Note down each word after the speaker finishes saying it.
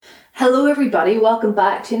Hello everybody, welcome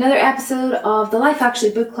back to another episode of the Life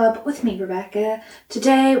Actually Book Club with me, Rebecca.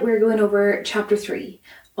 Today we're going over chapter 3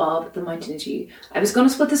 of The Mountain Is You. I was going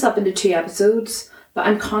to split this up into 2 episodes, but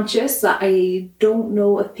I'm conscious that I don't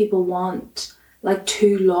know if people want like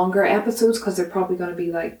 2 longer episodes because they're probably going to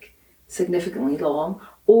be like significantly long,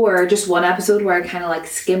 or just 1 episode where I kind of like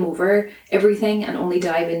skim over everything and only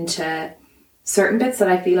dive into certain bits that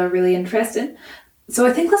I feel are really interesting. So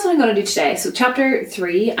I think that's what I'm going to do today. So chapter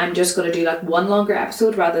 3, I'm just going to do like 1 longer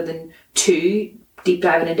episode rather than 2 deep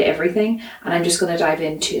diving into everything. And I'm just going to dive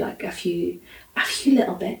into like a few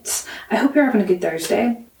little bits. I hope you're having a good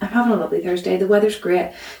Thursday. I'm having a lovely Thursday. The weather's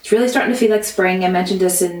great. It's really starting to feel like spring. I mentioned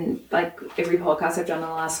this in like every podcast I've done in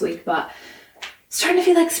the last week, but it's starting to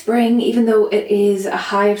feel like spring, even though it is a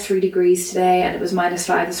high of 3 degrees today and it was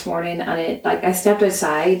 -5 this morning. And I stepped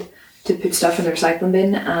outside to put stuff in the recycling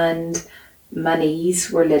bin and my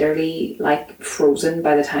knees were literally like frozen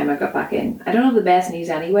by the time I got back in. I don't have the best knees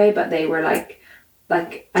anyway, but they were like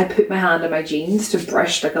I put my hand in my jeans to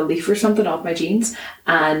brush like a leaf or something off my jeans,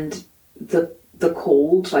 and the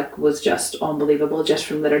cold like was just unbelievable just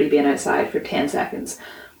from literally being outside for 10 seconds.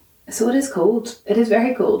 So it is cold. It is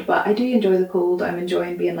very cold, but I do enjoy the cold. I'm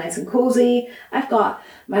enjoying being nice and cozy. I've got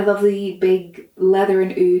my lovely big leather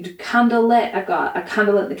and oud candle lit. I've got a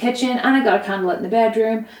candle lit in the kitchen and I got a candle lit in the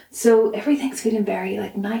bedroom. So everything's feeling very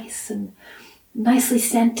like nice and nicely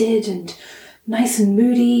scented and nice and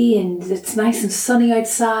moody, and it's nice and sunny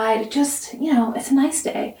outside. Just, it's a nice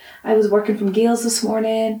day. I was working from Gales this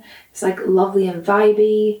morning. It's like lovely and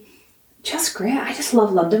vibey. Just great. I just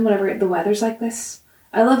love London whenever the weather's like this.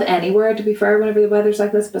 I love anywhere, to be fair, whenever the weather's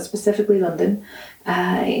like this, but specifically London.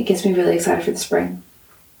 It gets me really excited for the spring.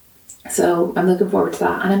 So I'm looking forward to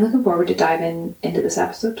that, and I'm looking forward to diving into this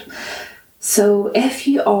episode. So if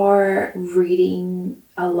you are reading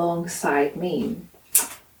alongside me,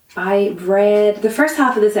 I read the first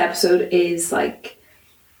half of this episode the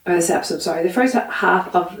first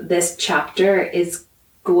half of this chapter is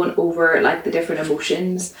going over like the different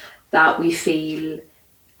emotions that we feel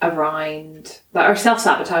around that are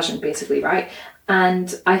self-sabotaging, basically, right?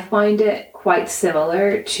 And I find it quite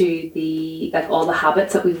similar to all the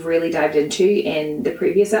habits that we've really dived into in the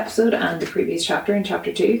previous episode and the previous chapter in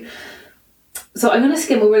chapter 2. So I'm going to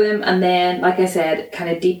skim over them and then, like I said, kind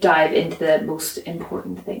of deep dive into the most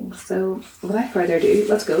important things. So without further ado,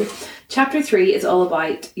 let's go. Chapter 3 is all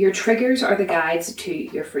about your triggers are the guides to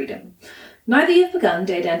your freedom. Now that you've begun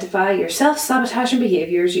to identify your self-sabotaging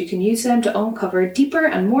behaviours, you can use them to uncover deeper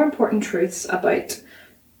and more important truths about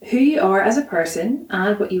who you are as a person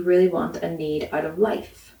and what you really want and need out of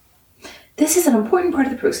life. This is an important part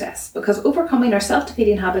of the process because overcoming our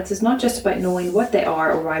self-defeating habits is not just about knowing what they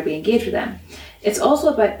are or why we engage with them. It's also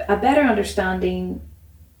about better understanding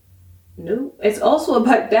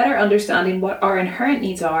what our inherent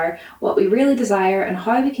needs are, what we really desire, and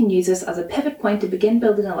how we can use this as a pivot point to begin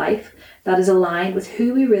building a life that is aligned with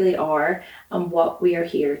who we really are and what we are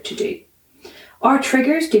here to do. Our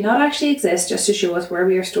triggers do not actually exist just to show us where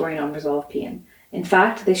we are storing unresolved pain. In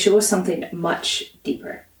fact, they show us something much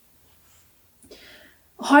deeper.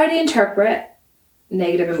 How to interpret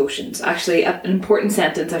negative emotions. Actually, an important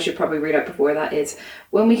sentence I should probably read out before that is,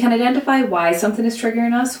 when we can identify why something is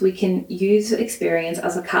triggering us, we can use experience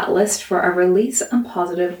as a catalyst for a release and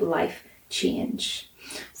positive life change.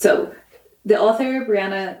 So the author,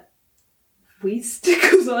 Brianna Wiest,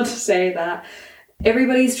 goes on to say that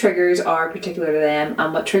everybody's triggers are particular to them,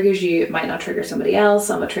 and what triggers you might not trigger somebody else,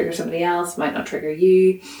 and what triggers somebody else might not trigger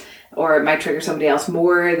you, or it might trigger somebody else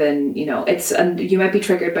more than, and you might be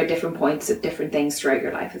triggered by different points at different things throughout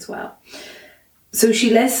your life as well. So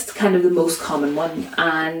she lists kind of the most common one,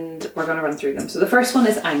 and we're going to run through them. So the first one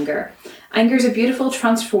is anger. Anger is a beautiful,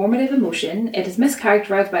 transformative emotion. It is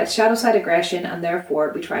mischaracterized by its shadow side aggression, and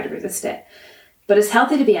therefore we try to resist it. But it's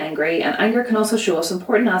healthy to be angry, and anger can also show us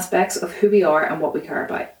important aspects of who we are and what we care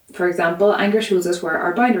about. For example, anger shows us where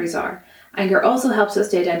our boundaries are. Anger also helps us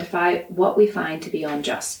to identify what we find to be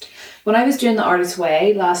unjust. When I was doing The Artist's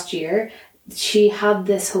Way last year, she had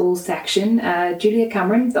this whole section, Julia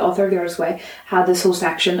Cameron, the author of The Artist's Way, had this whole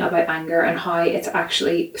section about anger and how it's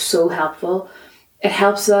actually so helpful. It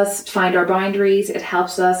helps us find our boundaries. It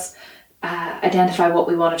helps us identify what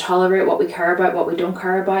we want to tolerate, what we care about, what we don't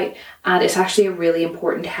care about. And it's actually a really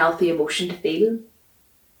important, healthy emotion to feel.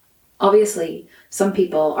 Obviously, some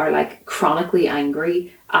people are like chronically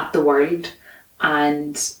angry at the world,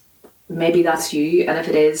 and maybe that's you. And if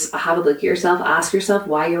it is, have a look at yourself, ask yourself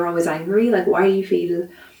why you're always angry. Like, why do you feel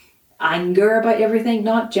anger about everything?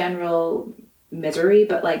 Not general misery,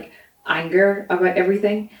 but like anger about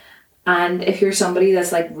everything. And if you're somebody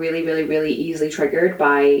that's like really, really, really easily triggered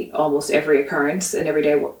by almost every occurrence in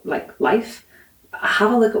everyday like life,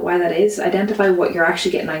 have a look at why that is. Identify what you're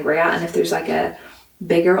actually getting angry at, and if there's like a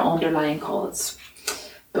bigger underlying cause.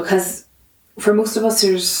 Because for most of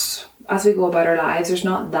us, as we go about our lives, there's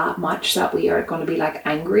not that much that we are going to be like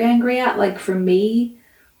angry at. Like for me,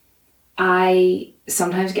 I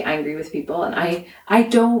sometimes get angry with people, and I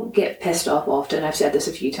don't get pissed off often. I've said this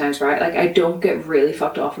a few times, right? Like I don't get really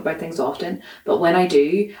fucked off about things often, but when I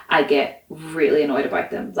do, I get really annoyed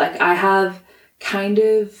about them. Like I have kind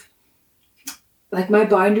of, like my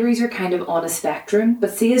boundaries are kind of on a spectrum,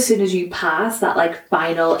 but see, as soon as you pass that like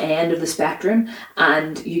final end of the spectrum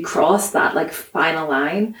and you cross that like final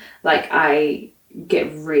line, like I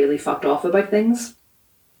get really fucked off about things.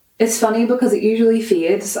 It's funny because it usually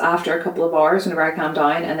fades after a couple of hours whenever I calm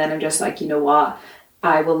down, and then I'm just like, you know what,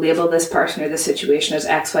 I will label this person or this situation as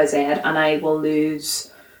XYZ, and I will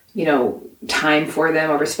lose, you know, time for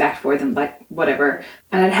them or respect for them, like whatever.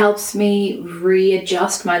 And it helps me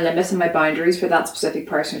readjust my limits and my boundaries for that specific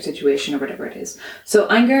person or situation or whatever it is. So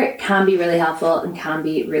anger can be really helpful and can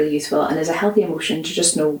be really useful, and is a healthy emotion to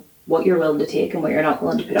just know what you're willing to take and what you're not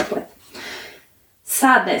willing to put up with.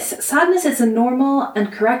 Sadness. Sadness is a normal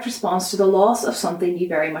and correct response to the loss of something you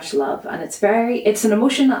very much love, and it's an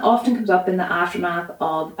emotion that often comes up in the aftermath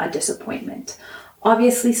of a disappointment.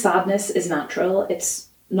 Obviously, sadness is natural. It's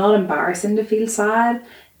not embarrassing to feel sad.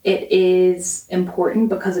 It is important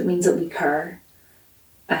because it means that we care.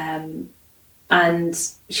 And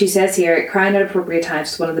she says here, crying at appropriate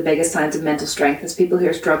times is one of the biggest signs of mental strength, as people who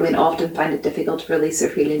are struggling often find it difficult to release their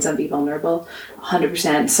feelings and be vulnerable.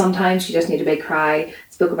 100%. Sometimes you just need a big cry. I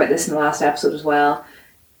spoke about this in the last episode as well.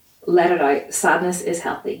 Let it out. Sadness is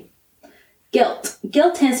healthy. Guilt.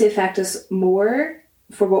 Guilt tends to affect us more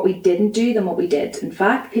for what we didn't do than what we did. In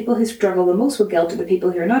fact, people who struggle the most with guilt are the people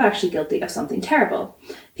who are not actually guilty of something terrible.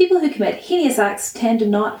 People who commit heinous acts tend to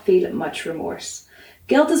not feel much remorse.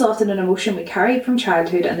 Guilt is often an emotion we carry from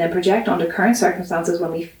childhood and then project onto current circumstances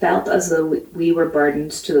when we felt as though we were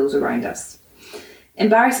burdens to those around us.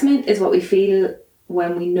 Embarrassment is what we feel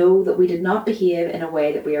when we know that we did not behave in a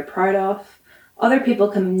way that we are proud of. Other people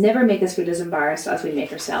can never make us feel as embarrassed as we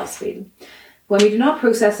make ourselves feel. When we do not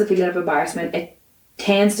process the feeling of embarrassment, it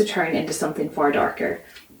tends to turn into something far darker.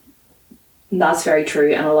 And that's very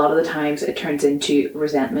true, and a lot of the times it turns into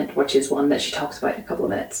resentment, which is one that she talks about in a couple of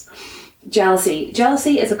minutes. Jealousy.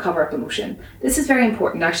 Jealousy is a cover-up emotion. This is very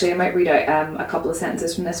important. Actually, I might read out a couple of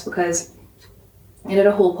sentences from this, because I did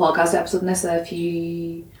a whole podcast episode on this a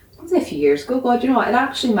few years ago. God, you know what? It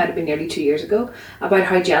actually might have been nearly 2 years ago, about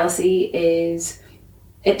how jealousy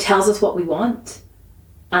it tells us what we want.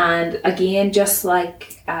 And again, just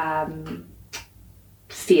like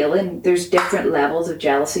feeling, there's different levels of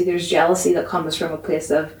jealousy. There's jealousy that comes from a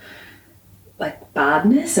place of like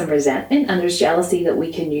badness and resentment, and there's jealousy that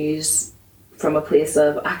we can use from a place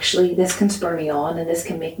of, actually, this can spur me on and this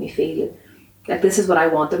can make me feel like this is what I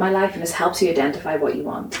want in my life, and this helps you identify what you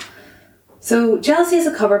want. So jealousy is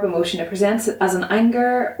a cover-up emotion. It presents as an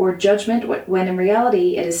anger or judgment when in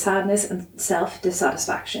reality it is sadness and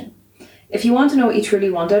self-dissatisfaction. If you want to know what you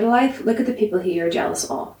truly want out of life, look at the people who you're jealous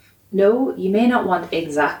of. No, you may not want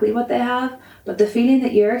exactly what they have, but the feeling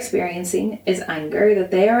that you're experiencing is anger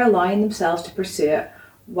that they are allowing themselves to pursue it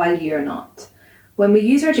while you're not. When we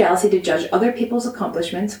use our jealousy to judge other people's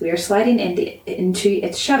accomplishments, we are sliding into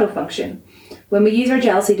its shadow function. When we use our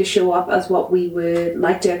jealousy to show up as what we would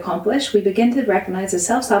like to accomplish, we begin to recognize the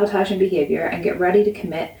self-sabotaging behaviour and get ready to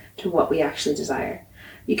commit to what we actually desire.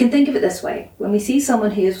 You can think of it this way. When we see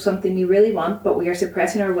someone who has something we really want, but we are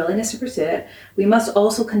suppressing our willingness to pursue it, we must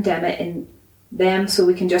also condemn it in them so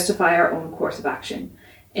we can justify our own course of action.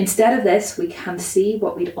 Instead of this, we can see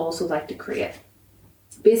what we'd also like to create.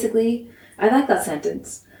 Basically, I like that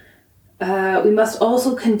sentence. We must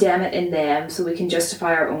also condemn it in them so we can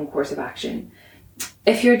justify our own course of action.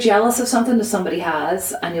 If you're jealous of something that somebody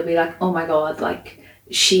has, and you'll be like, oh my God, like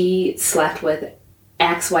she slept with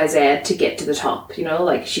XYZ to get to the top, you know,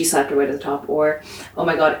 like she slept her way to the top, or oh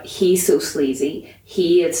my God, he's so sleazy,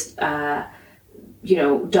 he is done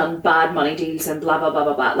bad money deals and blah blah blah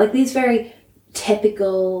blah blah, like these very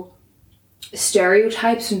typical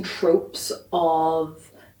stereotypes and tropes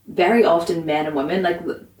of very often men and women. Like,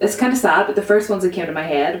 it's kind of sad, but the first ones that came to my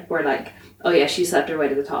head were like, oh yeah, she slept her way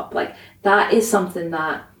to the top. Like, that is something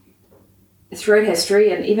that throughout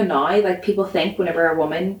history and even now, like, people think whenever a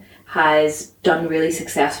woman has done really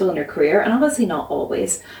successful in her career, and obviously not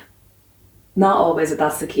always that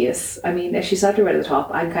that's the case. I mean, if she slept her way to the top,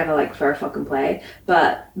 I'm kind of like, fair fucking play.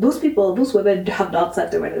 But most women have not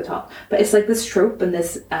slept their way to the top. But it's like this trope and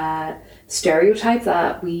this stereotype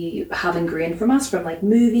that we have ingrained from us, from like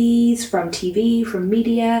movies, from TV, from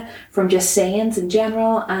media, from just sayings in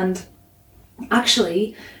general. And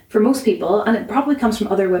actually, for most people, and it probably comes from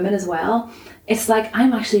other women as well, it's like,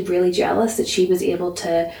 I'm actually really jealous that she was able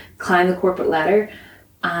to climb the corporate ladder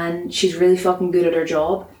and she's really fucking good at her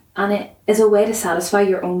job. And it is a way to satisfy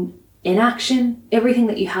your own inaction. Everything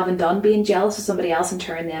that you haven't done, being jealous of somebody else and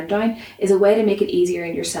tearing them down, is a way to make it easier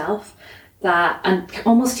in yourself. And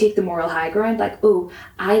almost take the moral high ground, like, oh,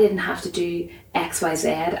 I didn't have to do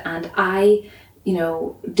XYZ, and I,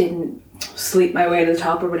 didn't sleep my way to the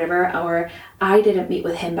top or whatever, or I didn't meet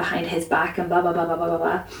with him behind his back and blah, blah, blah, blah, blah, blah,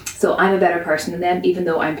 blah. So I'm a better person than them, even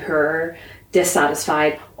though I'm poor,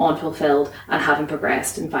 dissatisfied, unfulfilled, and haven't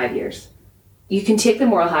progressed in 5 years. You can take the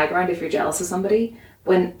moral high ground if you're jealous of somebody,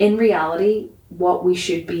 when in reality, what we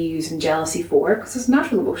should be using jealousy for, because it's a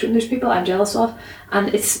natural emotion. There's people I'm jealous of,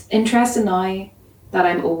 and it's interesting now that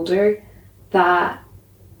I'm older that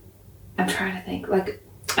I'm trying to think, like,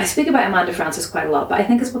 I speak about Amanda Frances quite a lot, but I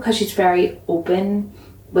think it's because she's very open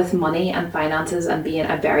with money and finances and being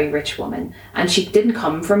a very rich woman. And she didn't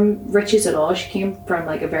come from riches at all. She came from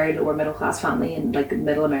like a very lower middle class family in like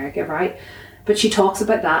middle America, right? But she talks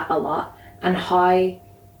about that a lot and how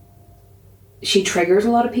she triggers a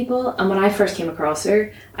lot of people. And when I first came across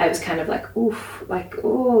her, I was kind of like, oof, like,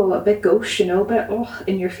 oh, a bit gauche, a bit, oh,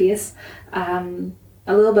 in your face. A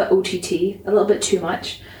little bit OTT, a little bit too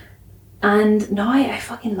much. And now I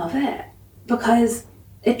fucking love it because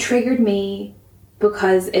it triggered me,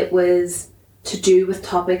 because it was to do with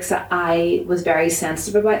topics that I was very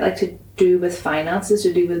sensitive about, like to do with finances,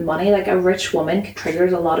 to do with money. Like a rich woman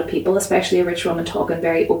triggers a lot of people, especially a rich woman talking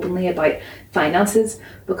very openly about finances,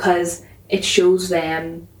 because it shows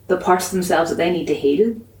them the parts of themselves that they need to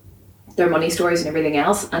heal, their money stories and everything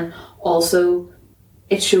else. And also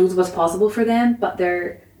it shows what's possible for them, but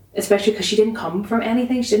they're, especially because she didn't come from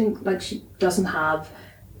anything. She doesn't have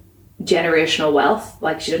generational wealth.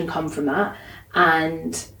 Like, she didn't come from that.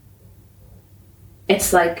 And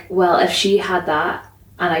it's like, well, if she had that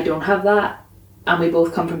and I don't have that, and we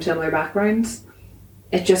both come from similar backgrounds,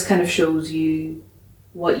 it just kind of shows you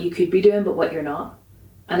what you could be doing, but what you're not.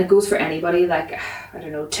 And it goes for anybody, like, I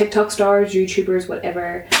don't know, TikTok stars, YouTubers,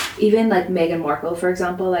 whatever. Even like Meghan Markle, for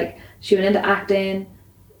example, like she went into acting,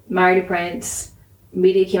 married a prince,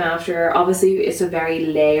 media came after her. Obviously it's a very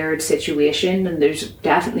layered situation and there's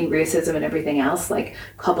definitely racism and everything else like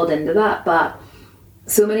coupled into that. But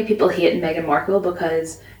so many people hate Meghan Markle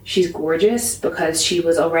because she's gorgeous, because she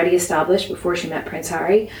was already established before she met Prince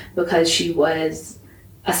Harry, because she is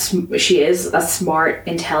a smart,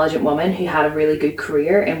 intelligent woman who had a really good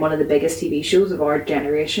career in one of the biggest TV shows of our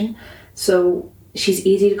generation. So she's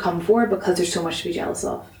easy to come for because there's so much to be jealous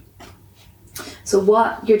of. So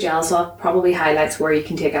what you're jealous of probably highlights where you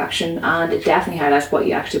can take action, and it definitely highlights what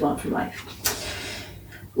you actually want from life.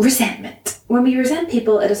 Resentment. When we resent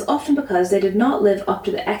people, it is often because they did not live up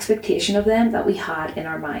to the expectation of them that we had in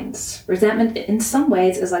our minds. Resentment in some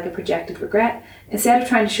ways is like a projected regret. Instead of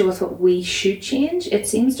trying to show us what we should change, it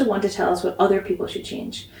seems to want to tell us what other people should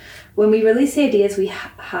change. When we release the ideas we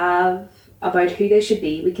have about who they should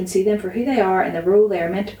be, we can see them for who they are and the role they are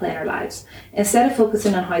meant to play in our lives. Instead of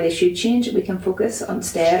focusing on how they should change, we can focus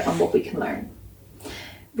instead on what we can learn.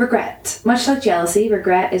 Regret. Much like jealousy,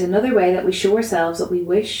 regret is another way that we show ourselves that we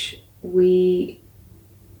wish we...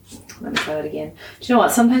 Let me try that again. Do you know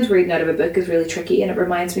what? Sometimes reading out of a book is really tricky, and it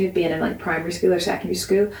reminds me of being in like primary school or secondary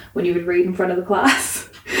school when you would read in front of the class.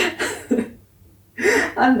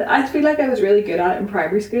 And I feel like I was really good at it in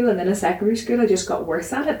primary school, and then in secondary school I just got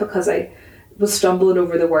worse at it because I was stumbling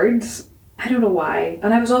over the words. I don't know why.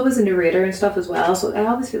 And I was always a narrator and stuff as well, so I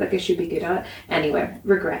always feel like I should be good at it. Anyway,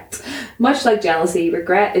 regret. Much like jealousy,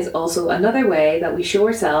 regret is also another way that we show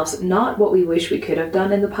ourselves not what we wish we could have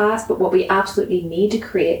done in the past, but what we absolutely need to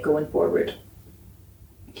create going forward.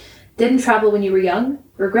 Didn't travel when you were young?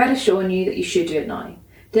 Regret is showing you that you should do it now.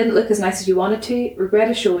 Didn't look as nice as you wanted to? Regret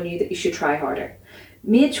is showing you that you should try harder.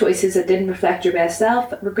 Made choices that didn't reflect your best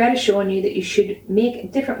self? Regret is showing you that you should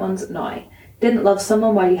make different ones now. Didn't love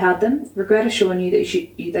someone while you had them? Regret is showing you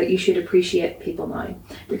that you should appreciate people now.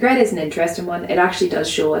 Regret is an interesting one. It actually does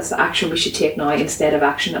show us the action we should take now instead of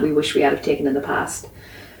action that we wish we had have taken in the past.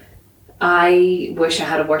 I wish I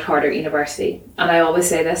had worked harder at university, and I always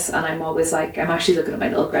say this, and I'm always like, I'm actually looking at my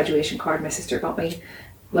little graduation card my sister got me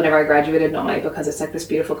whenever I graduated now, because it's like this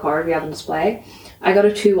beautiful card we have on display. I got a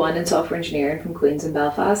 2-1 in software engineering from Queen's in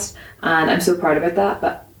Belfast, and I'm so proud about that.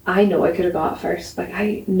 But I know I could have got it first. Like,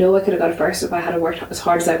 I know I could have got it first if I had worked as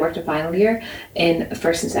hard as I worked in final year in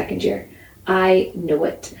first and second year. I know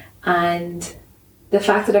it. And the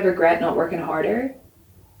fact that I regret not working harder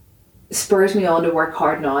spurs me on to work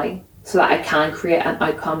hard now so that I can create an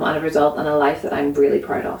outcome and a result and a life that I'm really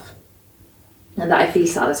proud of and that I feel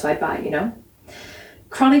satisfied by, you know.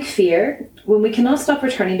 Chronic fear. When we cannot stop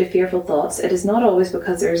returning to fearful thoughts, it is not always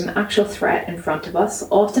because there is an actual threat in front of us.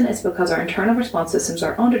 Often it's because our internal response systems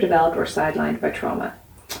are underdeveloped or sidelined by trauma.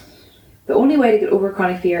 The only way to get over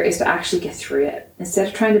chronic fear is to actually get through it. Instead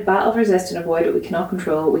of trying to battle, resist, and avoid what we cannot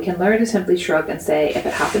control, we can learn to simply shrug and say, if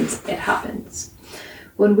it happens, it happens.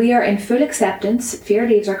 When we are in full acceptance, fear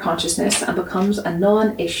leaves our consciousness and becomes a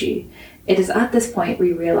non-issue. It is at this point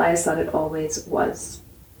we realise that it always was.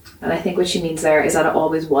 And I think what she means there is that it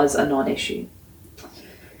always was a non-issue.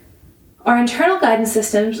 Our internal guidance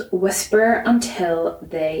systems whisper until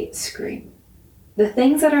they scream. The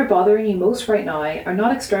things that are bothering you most right now are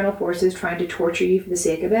not external forces trying to torture you for the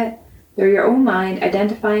sake of it. They're your own mind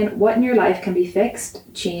identifying what in your life can be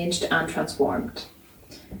fixed, changed, and transformed.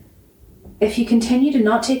 If you continue to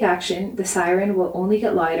not take action, the siren will only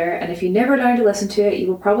get louder, and if you never learn to listen to it, you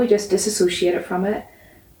will probably just disassociate it from it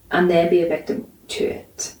and then be a victim to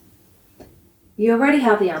it. You already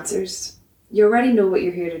have the answers. You already know what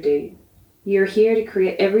you're here to do. You're here to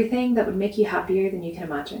create everything that would make you happier than you can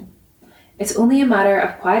imagine. It's only a matter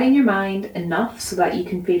of quieting your mind enough so that you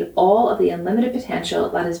can feel all of the unlimited potential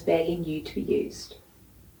that is begging you to be used.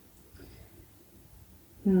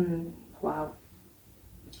 Wow.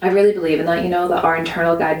 I really believe in that, you know, that our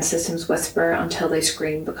internal guidance systems whisper until they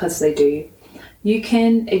scream, because they do. You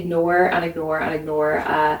can ignore and ignore and ignore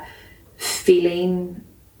a feeling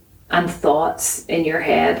and thoughts in your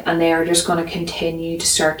head, and they are just going to continue to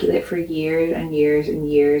circulate for years and years and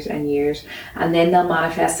years and years, and then they'll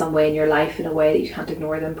manifest some way in your life in a way that you can't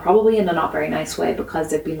ignore them, probably in a not very nice way, because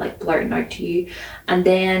they've been like blurting out to you, and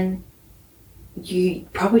then you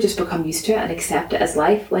probably just become used to it and accept it as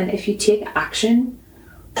life. When if you take action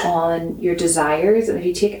on your desires, and if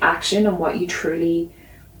you take action on what you truly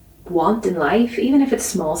want in life, even if it's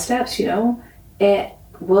small steps, you know, it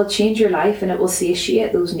will change your life, and it will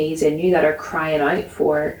satiate those needs in you that are crying out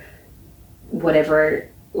for whatever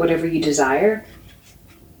you desire.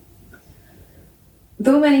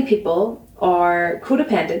 Though many people are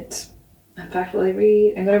codependent, in fact, I'm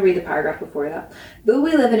going to read the paragraph before that. Though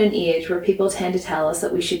we live in an age where people tend to tell us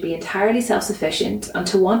that we should be entirely self-sufficient, and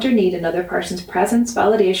to want or need another person's presence,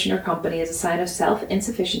 validation, or company as a sign of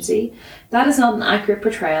self-insufficiency, that is not an accurate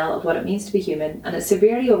portrayal of what it means to be human, and it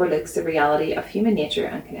severely overlooks the reality of human nature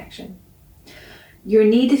and connection. Your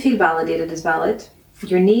need to feel validated is valid.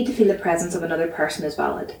 Your need to feel the presence of another person is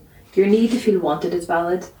valid. Your need to feel wanted is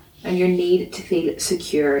valid, and your need to feel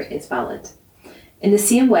secure is valid. In the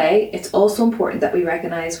same way, it's also important that we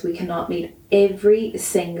recognise we cannot meet every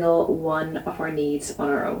single one of our needs on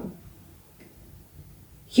our own.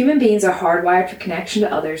 Human beings are hardwired for connection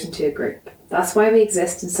to others and to a group. That's why we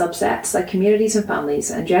exist in subsets like communities and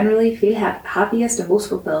families, and generally feel happiest and most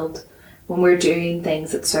fulfilled when we're doing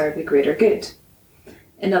things that serve a greater good.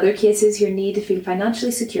 In other cases, your need to feel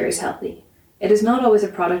financially secure is healthy. It is not always a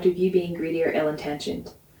product of you being greedy or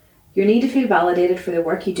ill-intentioned. Your need to feel validated for the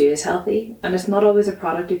work you do is healthy, and it's not always a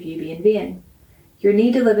product of you being vain. Your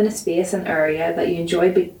need to live in a space and area that you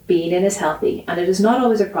enjoy being in is healthy, and it is not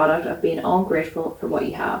always a product of being ungrateful for what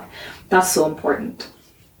you have. That's so important.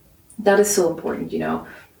 That is so important, you know.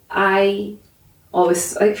 I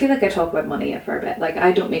feel like I talk about money for a bit. Like,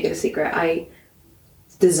 I don't make it a secret. I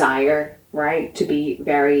desire, right, to be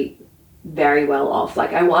very, very well off.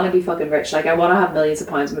 Like, I want to be fucking rich. Like, I want to have millions of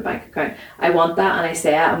pounds in my bank account. I want that, and I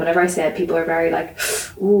say it, and whenever I say it, people are very like,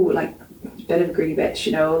 ooh, like, bit of a greedy bitch,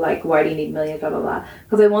 you know, like, why do you need millions, blah blah blah.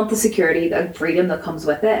 Because I want the security and freedom that comes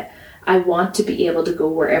with it. I want to be able to go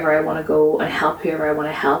wherever I want to go and help whoever I want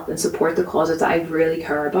to help and support the causes that I really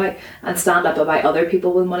care about, and stand up about other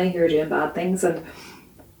people with money who are doing bad things and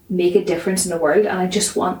make a difference in the world. And I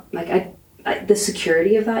just want, like, I the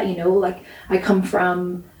security of that, you know. Like, I come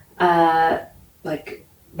from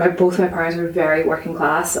both my parents were very working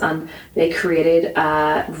class, and they created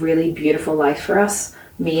a really beautiful life for us,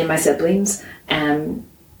 me and my siblings, in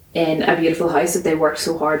a beautiful house that they worked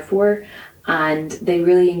so hard for, and they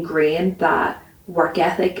really ingrained that work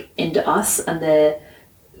ethic into us, and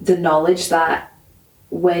the knowledge that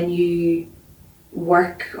when you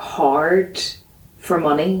work hard for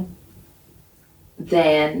money,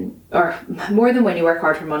 then, or more than when you work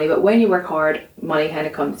hard for money, but when you work hard, money kind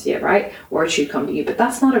of comes to you, right? Or it should come to you. But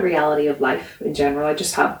that's not a reality of life in general. I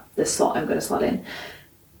just have this thought I'm going to slot in.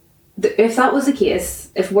 If that was the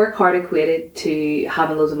case, if work hard equated to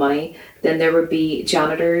having loads of money, then there would be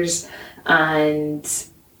janitors and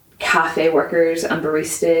cafe workers and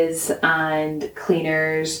baristas and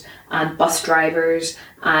cleaners and bus drivers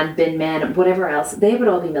and bin men, whatever else, they would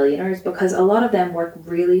all be millionaires because a lot of them work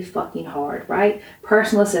really fucking hard, right?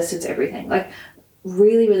 Personal assistants, everything, like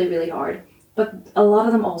really, really, really hard. But a lot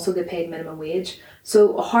of them also get paid minimum wage.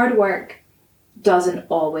 So hard work doesn't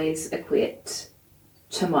always equate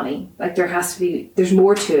to money. Like there's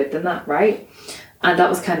more to it than that, right? And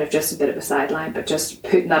that was kind of just a bit of a sideline, but just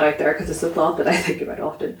putting that out there because it's a thought that I think about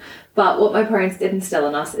often. But what my parents did instill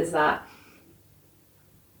in us is that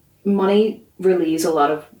money relieves a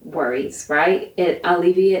lot of worries, right? It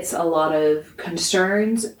alleviates a lot of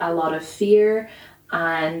concerns, a lot of fear,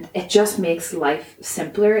 and it just makes life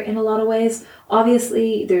simpler in a lot of ways.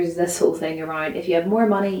 Obviously, there's this whole thing around if you have more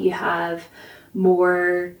money, you have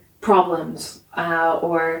more problems,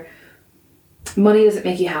 or money doesn't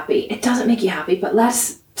make you happy. It doesn't make you happy, but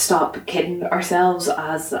let's stop kidding ourselves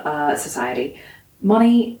as a society.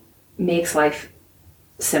 Money makes life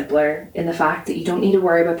simpler in the fact that you don't need to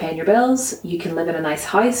worry about paying your bills. You can live in a nice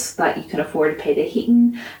house that you can afford to pay the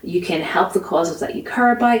heating. You can help the causes that you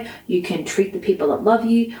care about. You can treat the people that love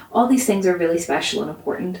you. All these things are really special and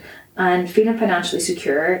important, and feeling financially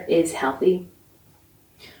secure is healthy.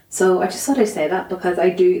 So I just thought I'd say that because I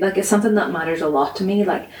do, like, it's something that matters a lot to me,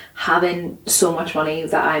 like having so much money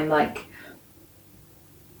that I'm like,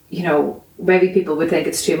 you know, maybe people would think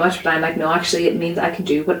it's too much, but I'm like, no, actually it means I can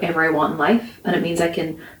do whatever I want in life, and it means I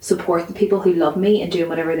can support the people who love me and doing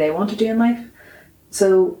whatever they want to do in life.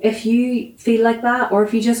 So if you feel like that, or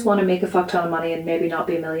if you just want to make a fuck ton of money and maybe not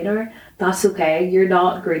be a millionaire, that's okay. You're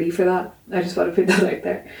not greedy for that. I just want to put that out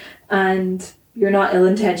there. And you're not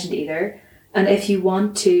ill-intentioned either. And if you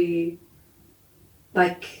want to,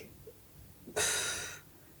 like,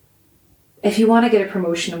 if you want to get a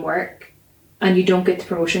promotion in work and you don't get the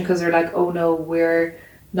promotion because they're like, oh no, we're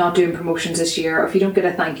not doing promotions this year, or if you don't get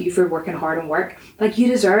a thank you for working hard on work, like, you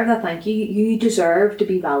deserve that thank you. You deserve to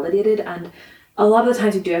be validated, and a lot of the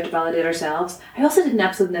times we do have to validate ourselves. I also did an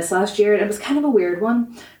episode in this last year, and it was kind of a weird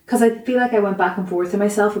one because I feel like I went back and forth to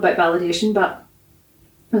myself about validation, but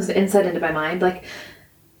it was the insight into my mind. Like,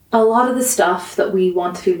 a lot of the stuff that we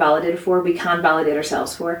want to feel validated for, we can validate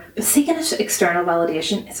ourselves for. But seeking external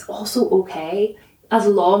validation is also okay, as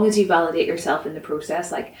long as you validate yourself in the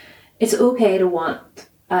process. Like, it's okay to want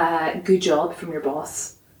a good job from your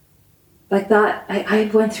boss. Like that, I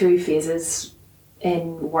went through phases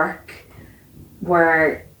in work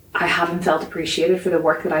where I haven't felt appreciated for the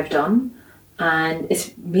work that I've done. And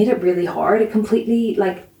it's made it really hard. It completely,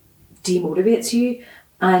 like, demotivates you.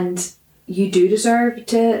 And you do deserve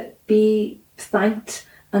to be thanked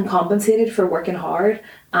and compensated for working hard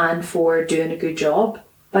and for doing a good job.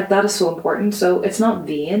 Like, that is so important. So it's not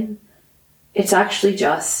vain. It's actually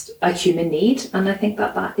just a human need. And I think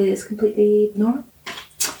that that is completely normal.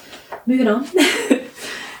 Moving on.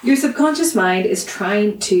 Your subconscious mind is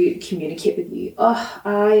trying to communicate with you. Oh,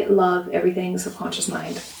 I love everything subconscious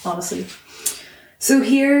mind, honestly. So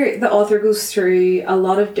here the author goes through a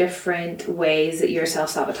lot of different ways that you're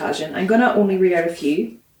self-sabotaging. I'm going to only read out a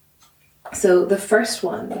few. So the first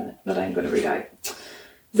one that I'm going to read out.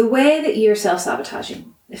 The way that you're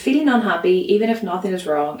self-sabotaging. Feeling unhappy even if nothing is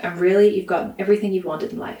wrong and really you've gotten everything you've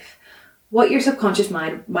wanted in life. What your subconscious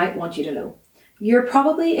mind might want you to know. You're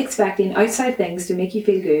probably expecting outside things to make you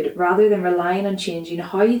feel good rather than relying on changing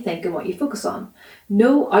how you think and what you focus on.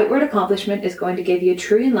 No outward accomplishment is going to give you a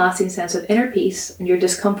true and lasting sense of inner peace, and your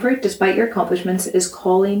discomfort, despite your accomplishments, is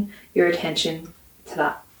calling your attention to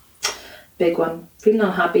that. Big one. Feeling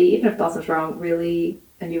unhappy, even if nothing's wrong, really,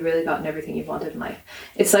 and you've really gotten everything you've wanted in life.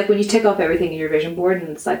 It's like when you tick off everything in your vision board and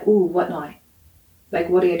it's like, ooh, what now? Like,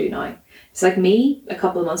 what do I do now? It's like me a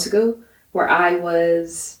couple of months ago where I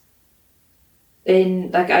was in,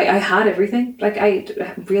 like, I had everything. Like, I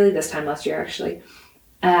really, this time last year actually.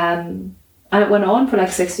 And it went on for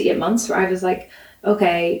like 6 to 8 months where I was like,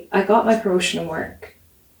 okay, I got my promotion in work.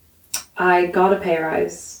 I got a pay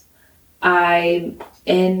rise. I'm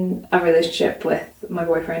in a relationship with my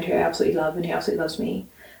boyfriend who I absolutely love and who absolutely loves me.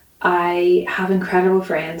 I have incredible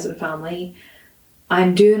friends and family.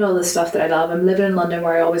 I'm doing all this stuff that I love. I'm living in London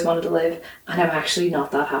where I always wanted to live, and I'm actually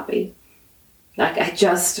not that happy. Like,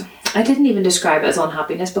 I didn't even describe it as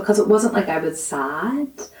unhappiness because it wasn't like I was sad.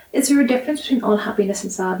 Is there a difference between unhappiness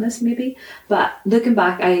and sadness? Maybe. But looking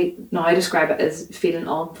back, I describe it as feeling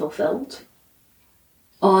unfulfilled.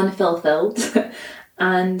 Unfulfilled.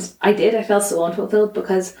 And I felt so unfulfilled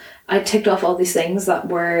because I ticked off all these things that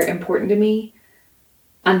were important to me.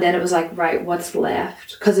 And then it was like, right, what's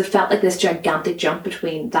left? Because it felt like this gigantic jump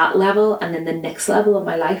between that level and then the next level of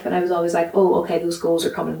my life. And I was always like, oh, okay, those goals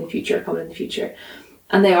are coming in the future,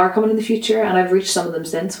 And they are coming in the future, and I've reached some of them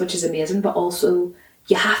since, which is amazing. But also,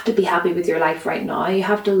 you have to be happy with your life right now. You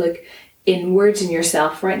have to look inwards in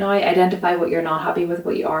yourself right now, identify what you're not happy with,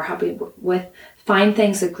 what you are happy with, find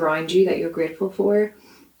things that ground you, that you're grateful for.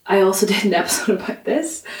 I also did an episode about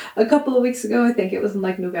this a couple of weeks ago. I think it was in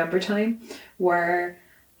like November time, where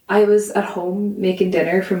I was at home making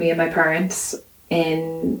dinner for me and my parents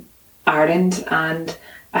in Ireland, and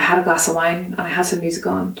I had a glass of wine and I had some music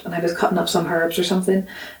on, and I was cutting up some herbs or something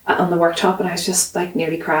on the worktop, and I was just like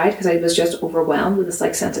nearly cried because I was just overwhelmed with this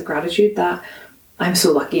like sense of gratitude that I'm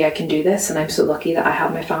so lucky I can do this, and I'm so lucky that I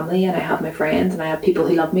have my family and I have my friends and I have people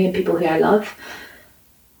who love me and people who I love.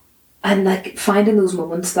 And like finding those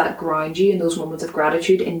moments that ground you and those moments of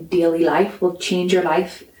gratitude in daily life will change your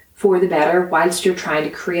life for the better, whilst you're trying to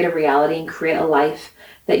create a reality and create a life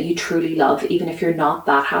that you truly love, even if you're not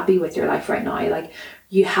that happy with your life right now. Like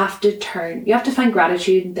you have to find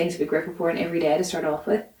gratitude and things to be grateful for in every day to start off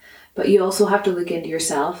with. But you also have to look into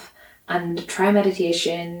yourself and try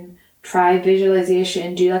meditation, try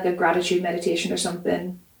visualization, do like a gratitude meditation or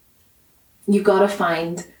something. You've got to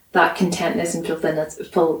find that contentness and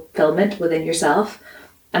fulfillment within yourself,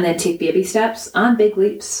 and then take baby steps and big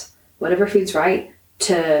leaps, whatever feels right,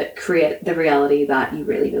 to create the reality that you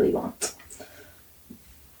really, really want.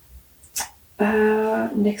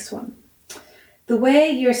 Next one. The way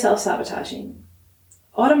you're self-sabotaging.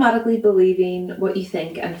 Automatically believing what you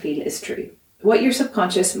think and feel is true. What your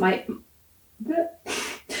subconscious mind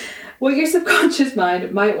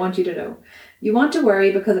might want you to know. You want to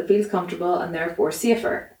worry because it feels comfortable and therefore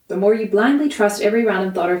safer. The more you blindly trust every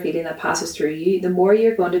random thought or feeling that passes through you, the more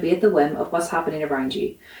you're going to be at the whim of what's happening around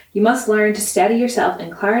you. You must learn to steady yourself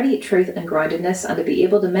in clarity, truth and groundedness, and to be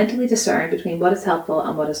able to mentally discern between what is helpful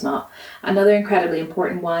and what is not. Another incredibly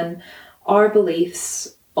important one, our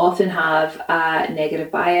beliefs often have a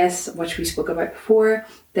negative bias, which we spoke about before.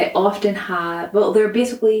 They often have, well, they're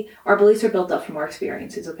basically, our beliefs are built up from our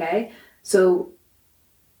experiences, okay? So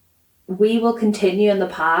we will continue in the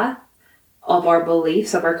path of our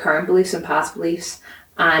beliefs, of our current beliefs and past beliefs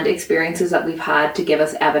and experiences that we've had to give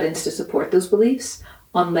us evidence to support those beliefs,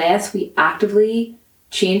 unless we actively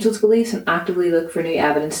change those beliefs and actively look for new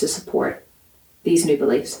evidence to support these new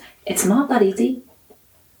beliefs. It's not that easy.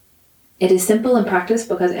 It is simple in practice,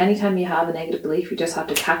 because anytime you have a negative belief, you just have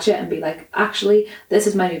to catch it and be like, actually, this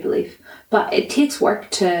is my new belief. But it takes work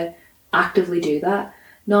to actively do that.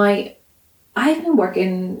 Now, I've been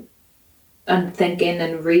working and thinking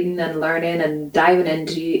and reading and learning and diving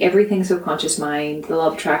into everything subconscious mind, the law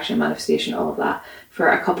of attraction, manifestation, all of that for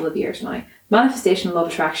a couple of years now. Manifestation and law of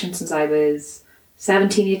attraction since I was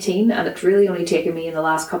 17, 18, and it's really only taken me in the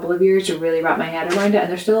last couple of years to really wrap my head around it, and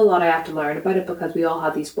there's still a lot I have to learn about it because we all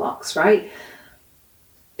have these blocks, right?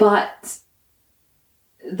 But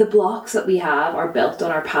the blocks that we have are built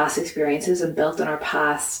on our past experiences and built on our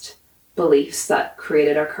past beliefs that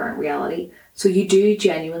created our current reality. So you do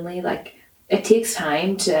genuinely, like, it takes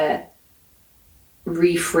time to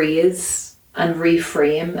rephrase and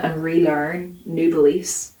reframe and relearn new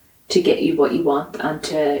beliefs to get you what you want and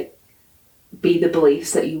to be the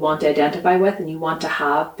beliefs that you want to identify with and you want to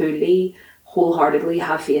have fully, wholeheartedly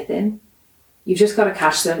have faith in. You've just got to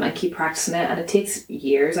catch them and keep practicing it, and it takes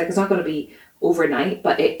years. Like, it's not going to be overnight,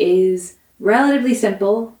 but it is relatively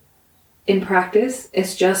simple in practice.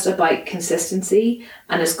 It's just about consistency,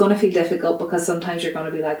 and it's going to feel difficult because sometimes you're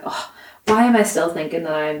going to be like, oh, why am I still thinking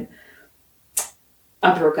that I'm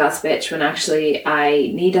a broke ass bitch when actually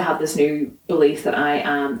I need to have this new belief that I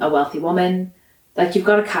am a wealthy woman? Like, you've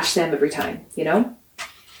got to catch them every time, you know?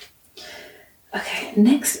 Okay,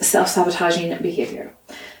 next, self-sabotaging behaviour.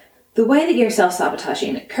 The way that you're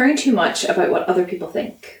self-sabotaging, caring too much about what other people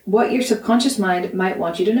think, what your subconscious mind might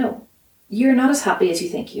want you to know. You're not as happy as you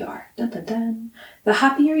think you are. Dun, dun, dun. The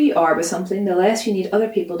happier you are with something, the less you need other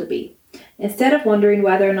people to be. Instead of wondering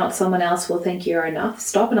whether or not someone else will think you're enough,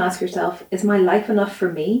 stop and ask yourself, is my life enough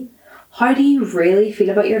for me? How do you really feel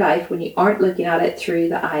about your life when you aren't looking at it through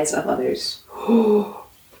the eyes of others?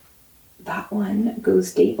 That one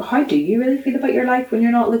goes deep. How do you really feel about your life when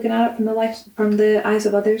you're not looking at it from the eyes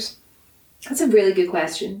of others? That's a really good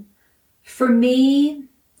question. For me,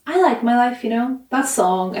 I like my life, you know. That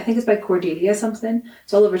song, I think it's by Cordelia something.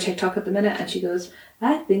 It's all over TikTok at the minute, and she goes,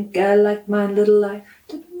 I think I like my little life.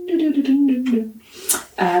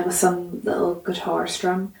 With some little guitar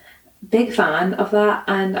strum. Big fan of that,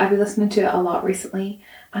 and I've been listening to it a lot recently,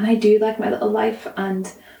 and I do like my little life.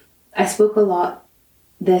 And I spoke a lot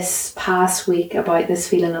this past week about this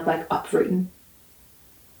feeling of like uprooting,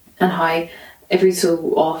 and how every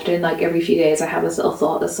so often, like every few days, I have this little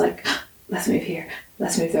thought that's like, let's move here,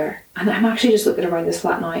 let's move there. And I'm actually just looking around this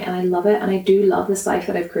flat now and I love it. And I do love this life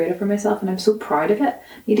that I've created for myself and I'm so proud of it.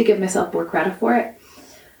 I need to give myself more credit for it.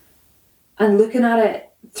 And looking at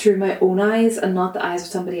it through my own eyes and not the eyes of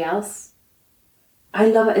somebody else, I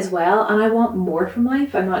love it as well. And I want more from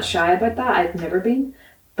life. I'm not shy about that. I've never been.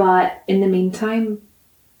 But in the meantime,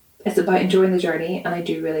 it's about enjoying the journey and I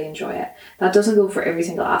do really enjoy it. That doesn't go for every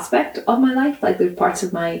single aspect of my life. Like there's parts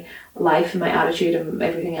of my life and my attitude and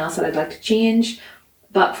everything else that I'd like to change.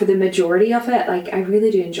 But for the majority of it, like I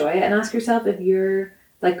really do enjoy it. And ask yourself if you're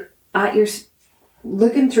like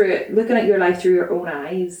looking at your life through your own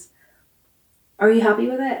eyes, are you happy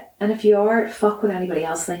with it? And if you are, fuck what anybody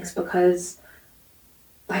else thinks because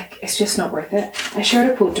like, it's just not worth it. I shared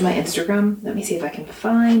a quote to my Instagram. Let me see if I can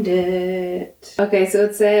find it. Okay, so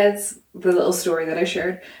it says, the little story that I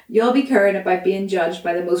shared. You'll be caring about being judged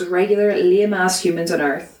by the most regular, lame-ass humans on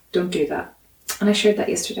earth. Don't do that. And I shared that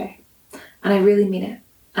yesterday. And I really mean it.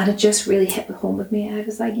 And it just really hit home with me. I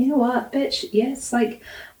was like, you know what, bitch? Yes, like,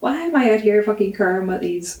 why am I out here fucking caring what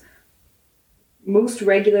these most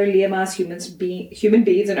regular lame-ass human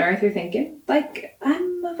beings on earth are thinking? Like,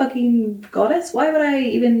 I'm a fucking goddess. Why would I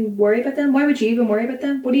even worry about them? Why would you even worry about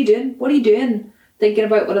them? What are you doing? What are you doing? Thinking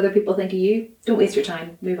about what other people think of you? Don't waste your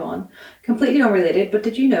time. Move on. Completely unrelated, but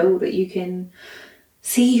did you know that you can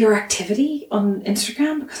see your activity on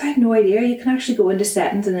Instagram? Because I had no idea. You can actually go into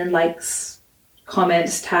settings and then likes,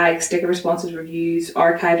 comments, tags, sticker responses, reviews,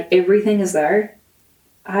 archived, everything is there.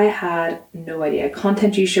 I had no idea.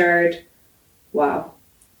 Content you shared. Wow.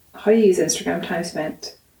 How do you use Instagram? Time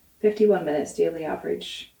spent. 51 minutes daily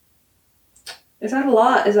average. Is that a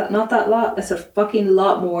lot? Is that not that lot? It's a fucking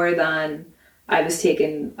lot more than I was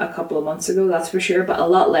taking a couple of months ago, that's for sure, but a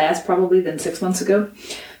lot less probably than 6 months ago.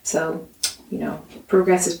 So, you know,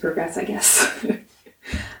 progress is progress, I guess.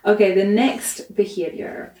 Okay, the next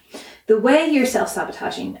behaviour. The way you're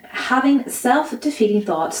self-sabotaging. Having self-defeating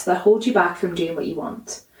thoughts that hold you back from doing what you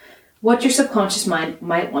want. What your subconscious mind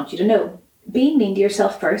might want you to know. Being mean to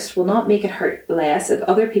yourself first will not make it hurt less if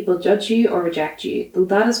other people judge you or reject you, though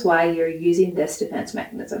that is why you're using this defense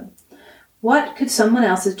mechanism. What could someone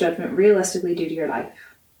else's judgment realistically do to your life?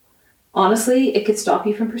 Honestly, it could stop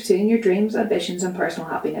you from pursuing your dreams, ambitions, and personal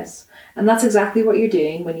happiness. And that's exactly what you're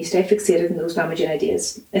doing when you stay fixated on those damaging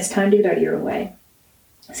ideas. It's time to get out of your own way.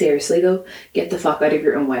 Seriously though, get the fuck out of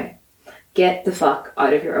your own way. Get the fuck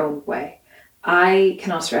out of your own way. I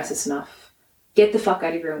cannot stress this enough. Get the fuck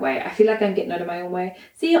out of your own way. I feel like I'm getting out of my own way.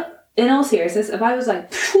 See, in all seriousness, if I was like,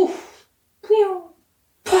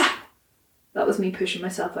 that was me pushing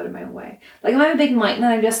myself out of my own way. Like if I'm a big mountain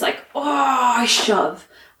and I'm just like, I shove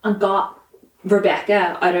and got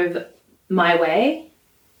Rebecca out of my way,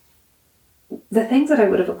 the things that I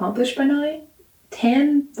would have accomplished by now,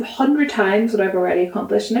 10, 100 times what I've already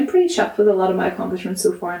accomplished, and I'm pretty shocked with a lot of my accomplishments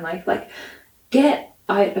so far in life. Like, get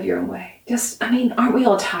out of your own way. Just, I mean, aren't we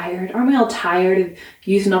all tired? Aren't we all tired of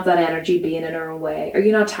using up that energy being in our own way? Are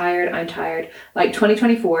you not tired? I'm tired. Like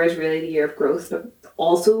 2024 is really the year of growth, but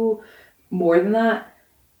also more than that,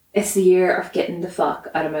 it's the year of getting the fuck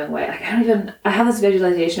out of my own way. Like I have this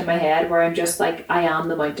visualization in my head where I'm just like, I am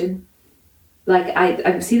the mountain. Like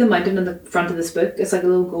I see the mountain in the front of this book. It's like a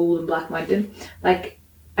little gold and black mountain. Like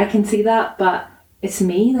I can see that, but it's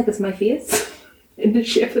me, like it's my face in the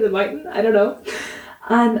shape of the mountain. I don't know.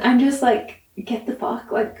 And I'm just like, get the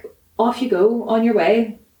fuck, like, off you go, on your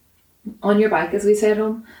way, on your bike, as we say at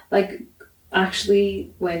home. Like,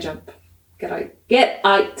 actually, when jump, get out. Get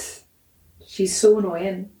out! She's so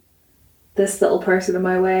annoying, this little person in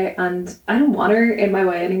my way, and I don't want her in my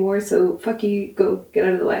way anymore, so fuck you, go, get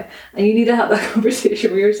out of the way. And you need to have that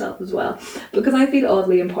conversation with yourself as well, because I feel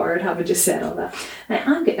oddly empowered having just said all that.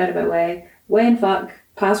 I'm getting out of my way, and fuck,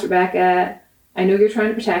 past Rebecca. I know you're trying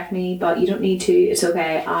to protect me, but you don't need to. It's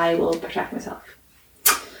okay. I will protect myself.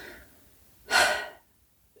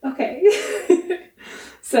 Okay.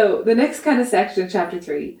 So the next kind of section of chapter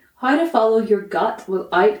 3, how to follow your gut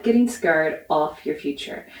without getting scared off your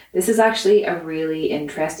future. This is actually a really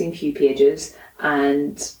interesting few pages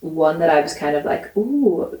and one that I was kind of like,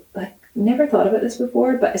 ooh, like never thought about this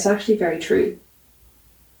before, but it's actually very true.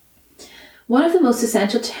 One of the most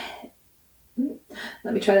essential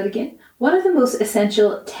One of the most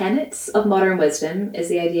essential tenets of modern wisdom is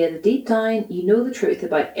the idea that deep down you know the truth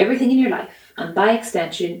about everything in your life, and by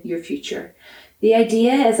extension, your future. The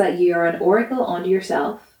idea is that you are an oracle unto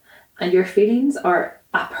yourself, and your feelings are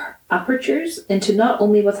apertures into not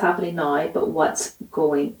only what's happening now, but what's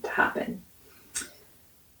going to happen.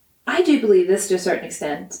 I do believe this to a certain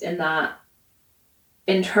extent, in that,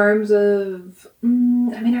 in terms of,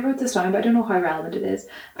 I wrote this down, but I don't know how relevant it is.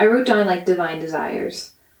 I wrote down like divine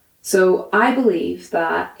desires. So I believe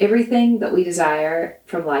that everything that we desire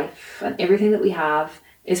from life and everything that we have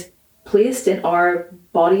is placed in our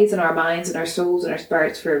bodies and our minds and our souls and our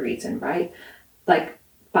spirits for a reason, right? Like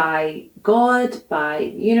by God,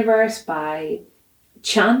 by the universe, by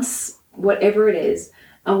chance, whatever it is.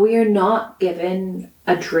 And we are not given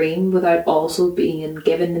a dream without also being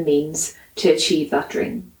given the means to achieve that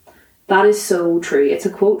dream. That is so true. It's a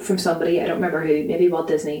quote from somebody, I don't remember who, maybe Walt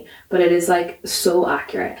Disney, but it is like so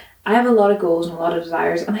accurate. I have a lot of goals and a lot of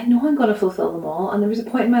desires, and I know I'm going to fulfill them all. And there was a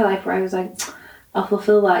point in my life where I was like, I'll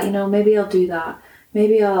fulfill that, maybe I'll do that.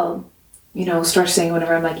 Maybe I'll, start singing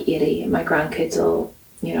whenever I'm like 80 and my grandkids will,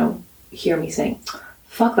 hear me sing.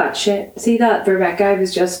 Fuck that shit. See that Rebecca, I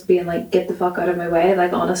was just being like, get the fuck out of my way.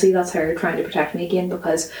 Like, honestly, that's her trying to protect me again,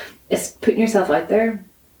 because it's putting yourself out there.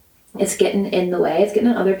 It's getting in the way. It's getting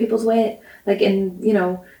in other people's way. Like,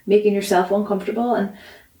 making yourself uncomfortable. And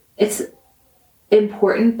it's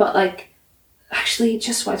important, but like, actually,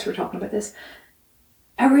 just whilst we're talking about this,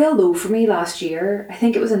 a real low for me last year, I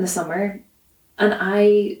think it was in the summer, and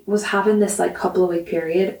I was having this like couple of week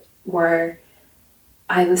period where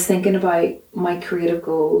I was thinking about my creative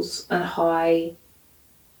goals and how I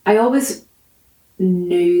always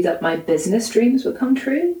knew that my business dreams would come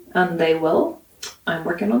true, and they will. I'm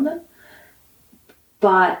working on them.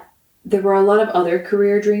 But there were a lot of other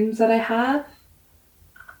career dreams that I have,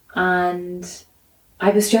 and I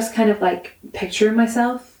was just kind of like picturing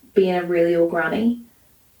myself being a really old granny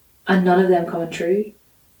and none of them coming true.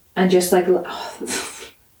 And just like, oh,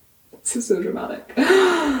 this is so dramatic.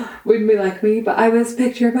 Wouldn't be like me, but I was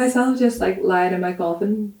picturing myself just like lying in my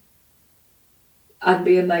coffin and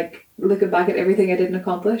being like, looking back at everything I didn't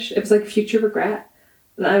accomplish. It was like future regret.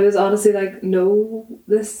 And I was honestly like, no,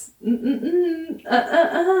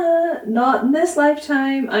 not in this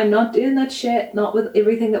lifetime. I'm not doing that shit. Not with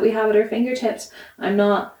everything that we have at our fingertips. I'm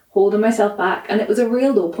not holding myself back. And it was a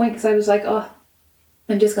real low point, because I was like, oh,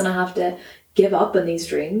 I'm just going to have to give up on these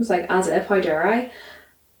dreams. Like, as if, how dare I?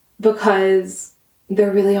 Because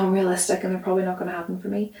they're really unrealistic and they're probably not going to happen for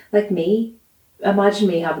me. Like me, imagine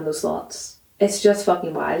me having those thoughts. It's just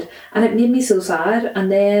fucking wild. And it made me so sad.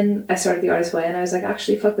 And then I started the Artist Way and I was like,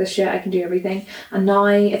 actually, fuck this shit. I can do everything. And now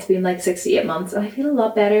it's been like 6 to 8 months and I feel a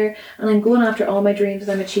lot better. And I'm going after all my dreams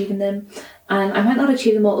and I'm achieving them. And I might not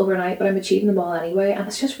achieve them all overnight, but I'm achieving them all anyway. And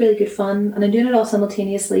it's just really good fun. And I'm doing it all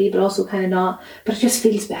simultaneously, but also kind of not. But it just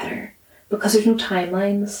feels better because there's no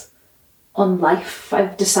timelines on life.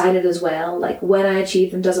 I've decided as well, like when I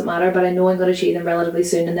achieve them doesn't matter, but I know I'm going to achieve them relatively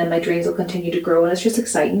soon, and then my dreams will continue to grow, and it's just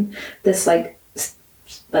exciting, this like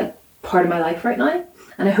part of my life right now.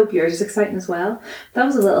 And I hope yours is exciting as well. That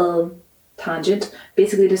was a little tangent,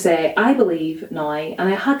 basically to say I believe now, and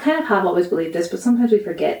I kind of have always believed this, but sometimes we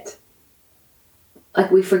forget. Like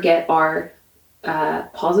we forget our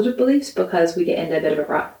positive beliefs because we get into a bit of a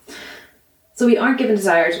rut. So we aren't given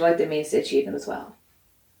desires without the means to achieve them as well.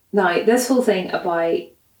 Now, this whole thing about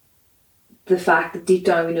the fact that deep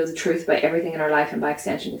down we know the truth about everything in our life and by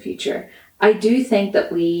extension the future, I do think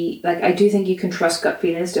that I do think you can trust gut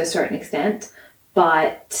feelings to a certain extent,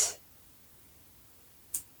 but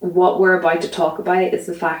what we're about to talk about is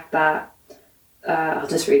the fact that, I'll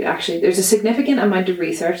just read it actually, there's a significant amount of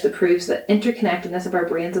research that proves the interconnectedness of our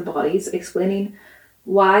brains and bodies, explaining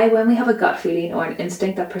why when we have a gut feeling or an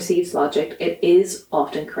instinct that precedes logic, it is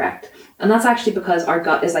often correct. And that's actually because our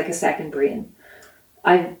gut is like a second brain.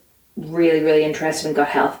 I'm really, really interested in gut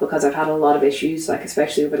health because I've had a lot of issues, like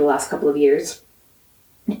especially over the last couple of years.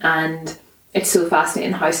 And it's so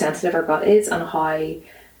fascinating how sensitive our gut is and how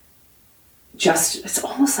just, it's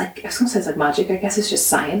almost like, I was going to say it's like magic, I guess it's just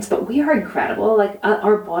science, but we are incredible. Like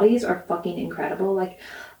our bodies are fucking incredible. Like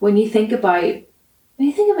when you think about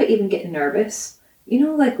even getting nervous,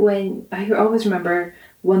 like when I always remember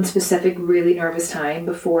one specific really nervous time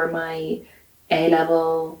before my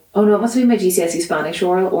A-level, oh no, it must have been my GCSE Spanish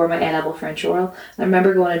oral or my A-level French oral. I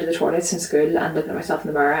remember going into the toilets in school and looking at myself in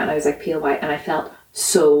the mirror and I was like pale white and I felt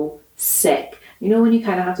so sick. When you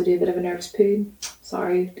kind of have to do a bit of a nervous poo,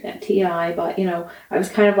 sorry, TI, but I was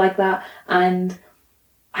kind of like that, and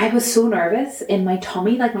I was so nervous in my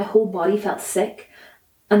tummy, like my whole body felt sick.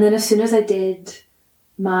 And then as soon as I did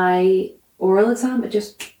my oral exam, it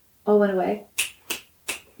just all went away.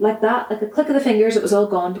 Like that, like a click of the fingers, it was all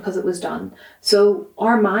gone because it was done. So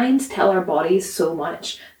our minds tell our bodies so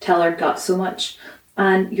much, tell our gut so much.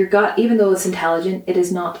 And your gut, even though it's intelligent, it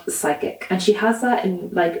is not psychic. And she has that in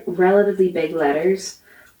like relatively big letters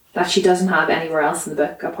that she doesn't have anywhere else in the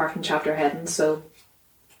book apart from chapter headings. So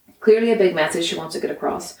clearly a big message she wants to get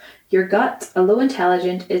across. Your gut, although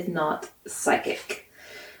intelligent, is not psychic.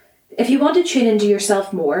 If you want to tune into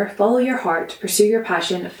yourself more, follow your heart, pursue your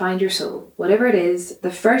passion, find your soul. Whatever it is,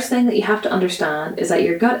 the first thing that you have to understand is that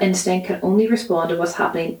your gut instinct can only respond to what's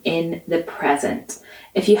happening in the present.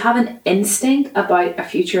 If you have an instinct about a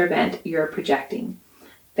future event, you're projecting.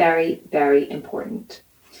 Very, very important.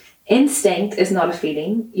 Instinct is not a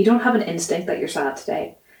feeling. You don't have an instinct that you're sad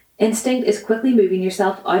today. Instinct is quickly moving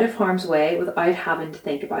yourself out of harm's way without having to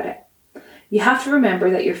think about it. You have to remember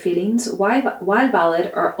that your feelings, while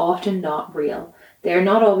valid, are often not real. They are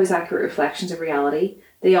not always accurate reflections of reality.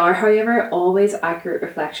 They are, however, always accurate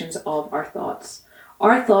reflections of our thoughts.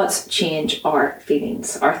 Our thoughts change our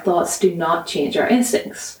feelings. Our thoughts do not change our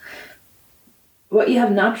instincts. What you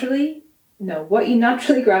naturally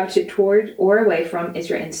gravitate toward or away from is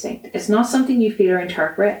your instinct. It's not something you feel or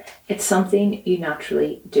interpret. It's something you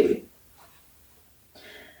naturally do.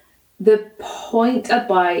 The point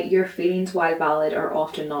about your feelings, while valid, are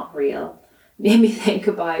often not real made me think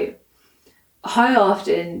about how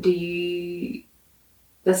often do you,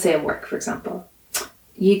 let's say at work, for example,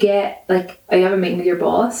 you get you have a meeting with your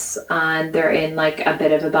boss and they're in a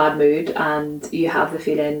bit of a bad mood and you have the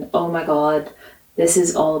feeling, oh my God, this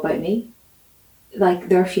is all about me.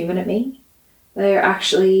 They're fuming at me. They're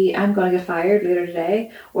actually, I'm going to get fired later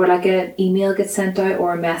today. Or an email gets sent out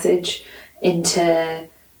or a message into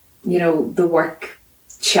the work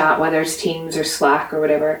chat, whether it's Teams or Slack or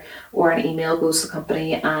whatever, or an email goes to the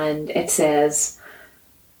company and it says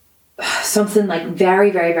something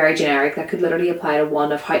very, very, very generic that could literally apply to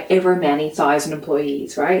one of however many thousand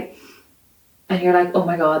employees, right? And you're like, oh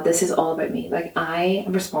my God, this is all about me. I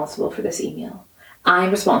am responsible for this email.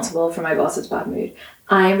 I'm responsible for my boss's bad mood.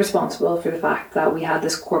 I'm responsible for the fact that we had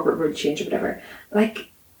this corporate road change or whatever.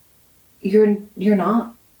 You're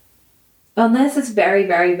not. Unless it's very,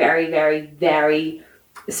 very, very, very, very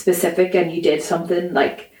specific and you did something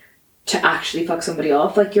to actually fuck somebody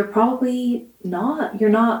off, you're probably not. You're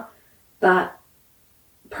not that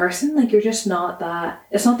person. You're just not that.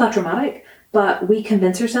 It's not that dramatic. But we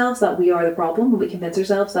convince ourselves that we are the problem. And we convince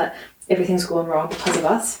ourselves that everything's going wrong because of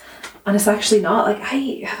us. And it's actually not.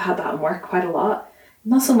 I have had that in work quite a lot.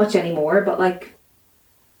 Not so much anymore, but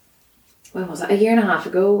when was it? A year and a half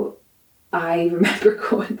ago, I remember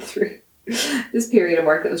going through this period of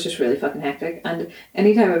work that was just really fucking hectic, and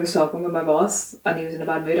anytime I was talking with my boss and he was in a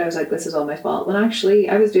bad mood, I was like, this is all my fault, when actually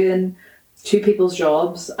I was doing two people's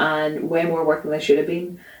jobs and way more work than I should have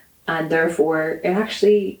been, and therefore it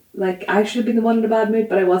actually, I should have been the one in a bad mood,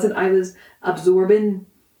 but I wasn't. I was absorbing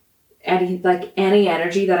any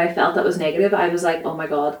energy that I felt that was negative. I was like, oh my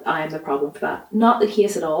God, I am the problem for that. Not the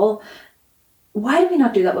case at all. Why do we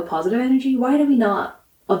not do that with positive energy? Why do we not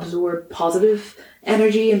absorb positive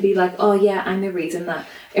energy and be like, oh yeah, I'm the reason that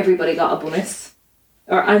everybody got a bonus,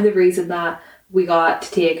 or I'm the reason that we got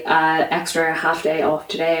to take an extra half day off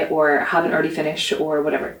today, or have an early finish, or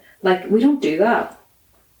whatever. We don't do that.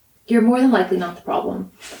 You're more than likely not the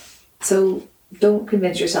problem. So don't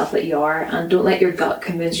convince yourself that you are, and don't let your gut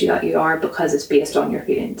convince you that you are, because it's based on your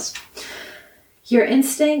feelings. Your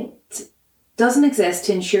instinct doesn't exist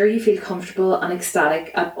to ensure you feel comfortable and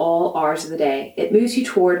ecstatic at all hours of the day. It moves you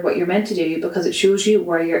toward what you're meant to do because it shows you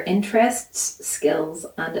where your interests, skills,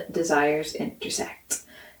 and desires intersect.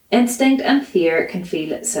 Instinct and fear can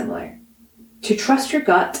feel similar. To trust your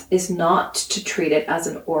gut is not to treat it as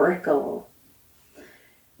an oracle.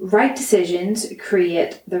 Right decisions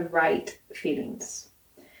create the right feelings.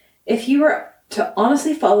 If you were to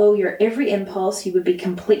honestly follow your every impulse, you would be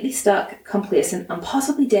completely stuck, complacent, and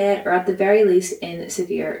possibly dead, or at the very least in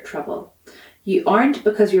severe trouble. You aren't,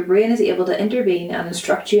 because your brain is able to intervene and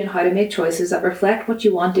instruct you in how to make choices that reflect what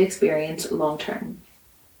you want to experience long term.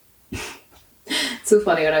 It's so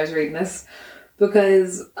funny when I was reading this,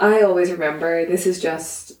 because I always remember, this is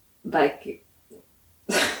just it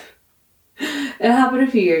happened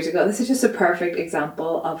a few years ago. This is just a perfect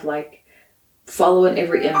example of following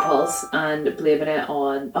every impulse and blaming it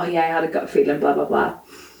on, oh yeah, I had a gut feeling, blah blah blah.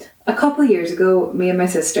 A couple of years ago, me and my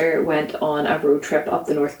sister went on a road trip up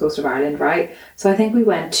the north coast of Ireland, right? So I think we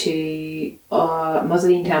went to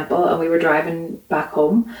Mussolini Temple, and we were driving back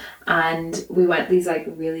home, and we went these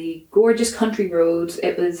really gorgeous country roads.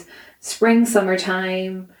 It was spring,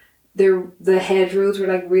 summertime. The hedgerows were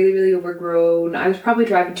really, really overgrown. I was probably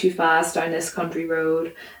driving too fast down this country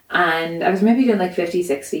road, and I was maybe doing 50,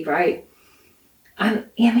 60, right? And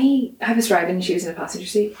Amy, I was driving and she was in the passenger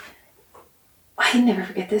seat. I never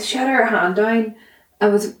forget this. She had her hand down. I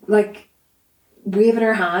was waving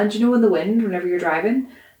her hand, in the wind whenever you're driving.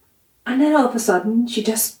 And then all of a sudden, she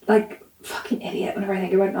just fucking idiot whenever I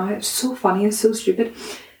think about it now. It was so funny and so stupid.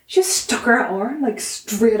 She just stuck her arm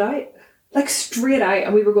straight out. like straight out,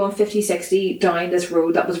 and we were going 50, 60 down this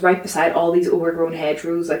road that was right beside all these overgrown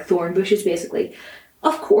hedgerows, like thorn bushes basically.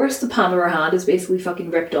 Of course, the palm of her hand is basically fucking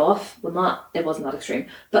ripped off. Well, it wasn't that extreme,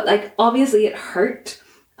 but like obviously it hurt,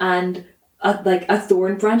 and a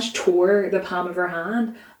thorn branch tore the palm of her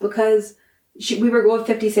hand because we were going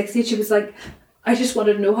 50, 60. She was like, I just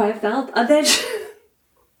wanted to know how I felt, and then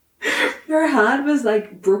her hand was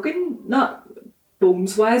like broken, not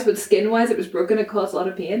bones wise, but skin wise it was broken. It caused a lot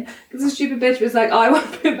of pain because the stupid bitch was like, oh, I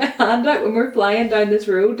want to put my hand out when we're flying down this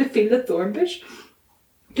road to feel the thorn bush.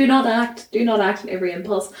 Do not act on every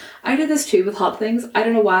impulse. I do this too with hot things. I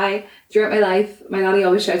don't know why. Throughout my life, my daddy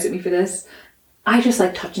always shouts at me for this. I just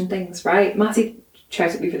like touching things, right? Massey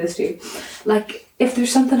shouts at me for this too. Like, if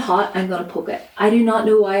there's something hot, I'm gonna poke it. I do not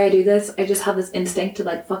know why I do this. I just have this instinct to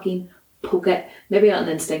like fucking poke it. Maybe not an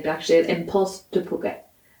instinct actually, an impulse to poke it.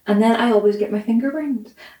 And then I always get my finger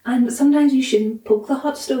burned. And sometimes you shouldn't poke the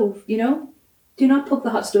hot stove, you know? Do not poke the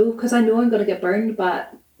hot stove because I know I'm gonna get burned,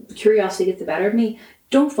 but curiosity gets the better of me.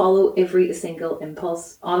 Don't follow every single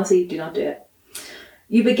impulse. Honestly, do not do it.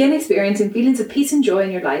 You begin experiencing feelings of peace and joy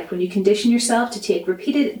in your life when you condition yourself to take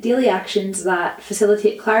repeated daily actions that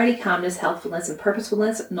facilitate clarity, calmness, healthfulness, and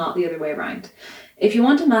purposefulness, not the other way around. If you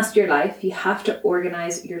want to master your life, you have to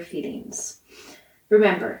organize your feelings.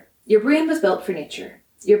 Remember, your brain was built for nature.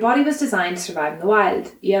 Your body was designed to survive in the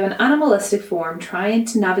wild. You have an animalistic form trying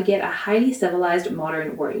to navigate a highly civilized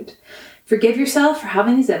modern world. Forgive yourself for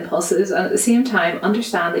having these impulses and at the same time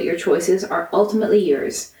understand that your choices are ultimately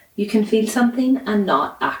yours. You can feel something and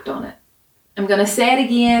not act on it. I'm going to say it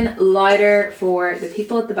again louder for the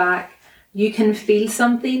people at the back. You can feel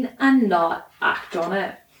something and not act on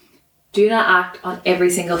it. Do not act on every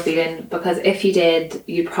single feeling because if you did,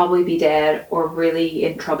 you'd probably be dead or really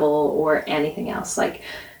in trouble or anything else. Like,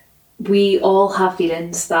 we all have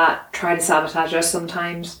feelings that try to sabotage us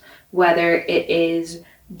sometimes, whether it is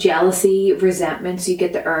jealousy, resentment, so you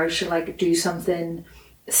get the urge to like do something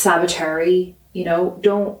sabotary, you know.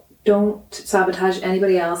 Don't sabotage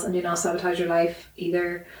anybody else and do not sabotage your life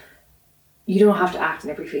either. You don't have to act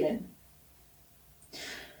on every feeling.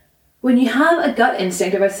 When you have a gut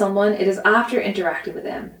instinct about someone, it is after interacting with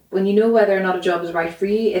them. When you know whether or not a job is right for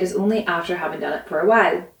you, it is only after having done it for a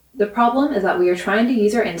while. The problem is that we are trying to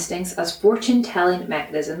use our instincts as fortune-telling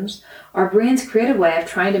mechanisms, our brain's creative way of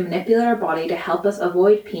trying to manipulate our body to help us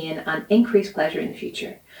avoid pain and increase pleasure in the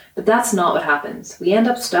future. But that's not what happens. We end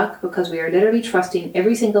up stuck because we are literally trusting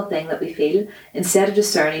every single thing that we feel instead of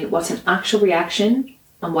discerning what's an actual reaction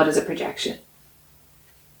and what is a projection.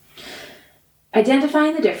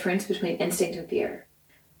 Identifying the difference between instinct and fear.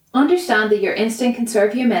 Understand that your instinct can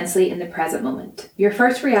serve you immensely in the present moment. Your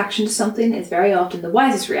first reaction to something is very often the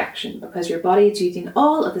wisest reaction because your body is using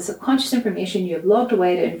all of the subconscious information you have logged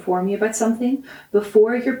away to inform you about something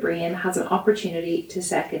before your brain has an opportunity to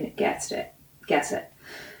second guess it.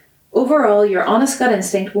 Overall, your honest gut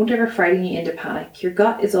instinct won't ever frighten you into panic. Your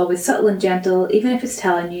gut is always subtle and gentle, even if it's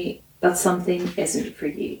telling you that something isn't for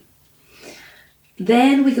you.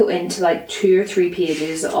 Then we go into like 2 or 3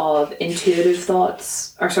 pages of intuitive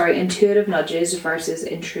nudges versus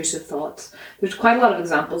intrusive thoughts. There's quite a lot of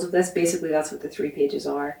examples of this. Basically, that's what the 3 pages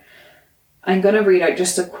are. I'm going to read out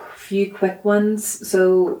just a few quick ones.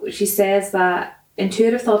 So she says that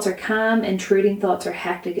intuitive thoughts are calm, intruding thoughts are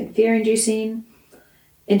hectic and fear-inducing.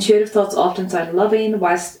 Intuitive thoughts often sound loving,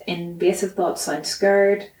 whilst invasive thoughts sound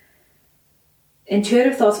scared.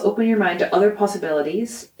 Intuitive thoughts open your mind to other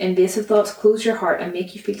possibilities. Invasive thoughts close your heart and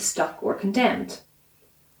make you feel stuck or condemned.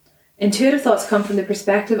 Intuitive thoughts come from the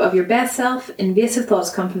perspective of your best self. Invasive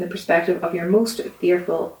thoughts come from the perspective of your most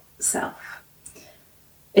fearful self.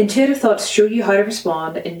 Intuitive thoughts show you how to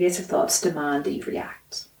respond. Invasive thoughts demand that you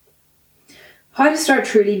react. How to start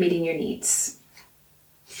truly meeting your needs.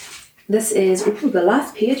 This is the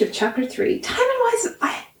last page of chapter 3. Timing-wise,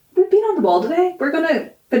 we've been on the ball today. We're going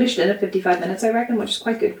to finish it in at 55 minutes, I reckon, which is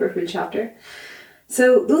quite good for a full chapter.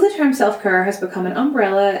 So, though the term self-care has become an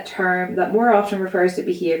umbrella term that more often refers to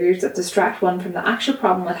behaviours that distract one from the actual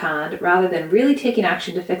problem at hand, rather than really taking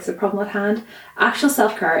action to fix the problem at hand, actual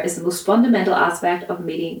self-care is the most fundamental aspect of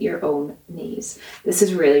meeting your own needs. This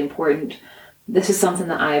is really important. This is something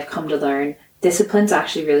that I have come to learn. Discipline's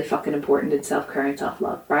actually really fucking important in self-care and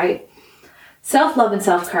self-love, right? Self-love and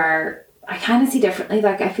self-care, I kind of see differently.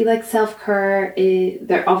 Like, I feel like self-care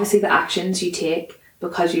they're obviously the actions you take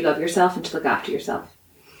because you love yourself and to look after yourself.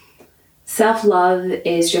 Self-love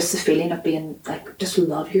is just the feeling of being like, just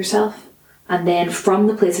love yourself. And then from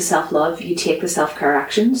the place of self-love, you take the self-care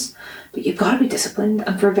actions, but you've got to be disciplined.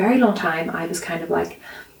 And for a very long time, I was kind of like,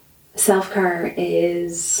 self-care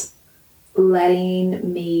is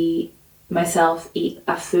letting myself eat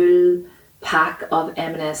a full pack of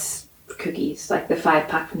M&S cookies, like the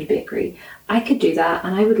 5-pack from the bakery, I could do that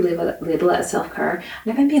and I would label it as self-care.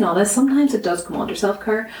 And if I'm being honest, sometimes it does come under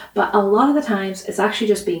self-care, but a lot of the times it's actually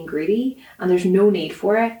just being greedy and there's no need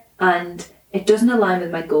for it and it doesn't align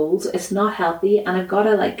with my goals. It's not healthy and I've got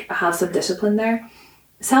to like have some discipline there.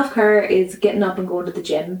 Self-care is getting up and going to the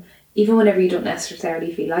gym even whenever you don't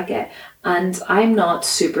necessarily feel like it. And I'm not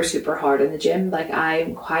super hard in the gym. Like,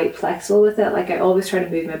 I'm quite flexible with it. Like, I always try to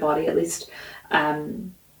move my body at least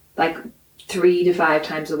like 3 to 5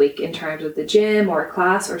 times a week in terms of the gym or a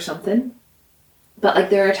class or something. But like,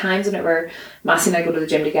 there are times whenever Massey and I go to the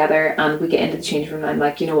gym together and we get into the change room and I'm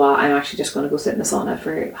like, you know what, I'm actually just going to go sit in the sauna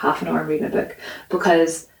for half an hour and read my book,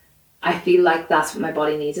 because I feel like that's what my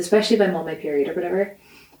body needs, especially if I'm on my period or whatever.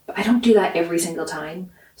 But I don't do that every single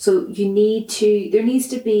time. So there needs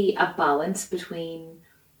to be a balance between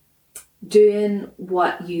doing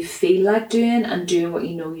what you feel like doing and doing what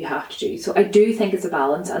you know you have to do. So I do think it's a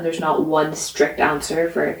balance, and there's not one strict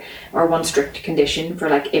answer or one strict condition for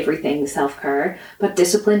like everything self-care, but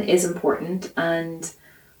discipline is important, and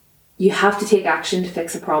you have to take action to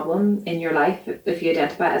fix a problem in your life if you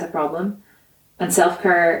identify it as a problem. And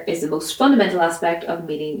self-care is the most fundamental aspect of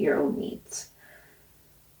meeting your own needs.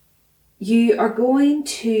 You are going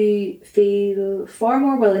to feel far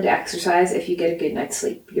more willing to exercise if you get a good night's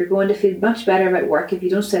sleep. You're going to feel much better about work if you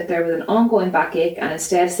don't sit there with an ongoing backache and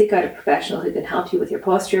instead seek out a professional who can help you with your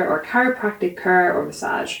posture or chiropractic care or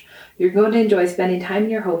massage. You're going to enjoy spending time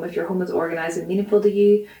in your home if your home is organised and meaningful to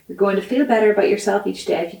you. You're going to feel better about yourself each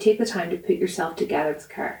day if you take the time to put yourself together with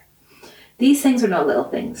care. These things are not little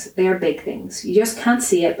things, they are big things. You just can't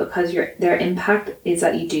see it because their impact is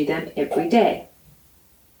that you do them every day.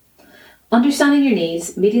 Understanding your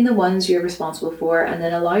needs, meeting the ones you're responsible for, and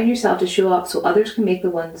then allowing yourself to show up so others can meet the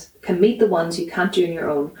ones you can't do on your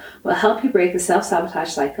own will help you break the self-sabotage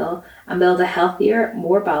cycle and build a healthier,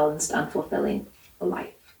 more balanced and fulfilling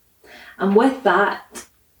life. And with that,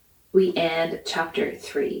 we end chapter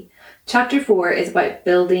 3. Chapter 4 is about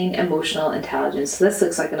building emotional intelligence. So this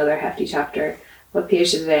looks like another hefty chapter. What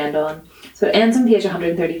page does it end on? So it ends on page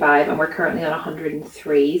 135 and we're currently on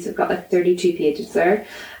 103. So I've got like 32 pages there.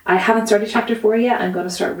 I haven't started chapter 4 yet. I'm going to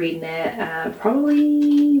start reading it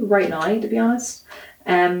probably right now, to be honest.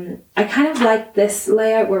 I kind of like this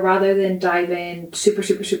layout where rather than diving super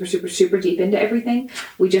deep into everything,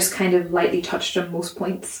 we just kind of lightly touched on most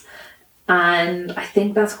points. And I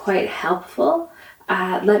think that's quite helpful.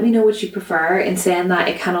 Let me know what you prefer. In saying that,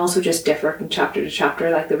 it can also just differ from chapter to chapter.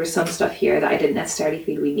 Like, there was some stuff here that I didn't necessarily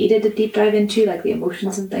feel we needed to deep dive into, like the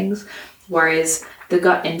emotions and things. Whereas the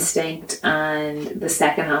gut instinct and the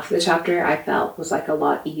second half of the chapter I felt was like a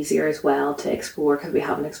lot easier as well to explore, because we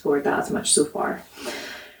haven't explored that as much so far.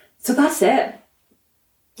 So that's it.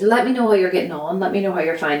 Let me know how you're getting on. Let me know how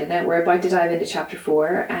you're finding it. We're about to dive into chapter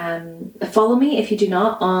 4. Follow me if you do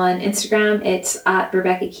not on Instagram. It's at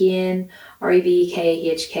Rebecca Kane,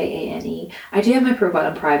 REBKAHKANE. I do have my profile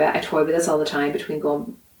on private. I toy with this all the time between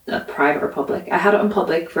going private or public. I had it on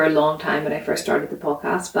public for a long time when I first started the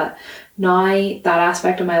podcast, but now that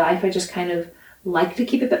aspect of my life, I just kind of like to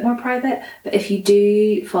keep a bit more private. But if you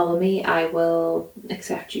do follow me, I will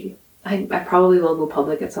accept you. I probably will go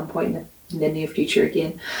public at some point in the near future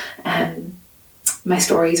again. My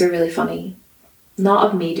stories are really funny. Not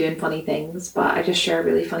of me doing funny things, but I just share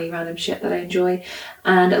really funny random shit that I enjoy.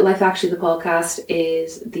 And Life Actually, the podcast,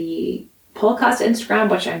 is the podcast Instagram,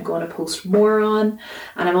 which I'm going to post more on.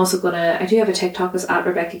 And I'm also I do have a TikTok that's at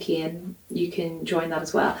Rebecca Kane. You can join that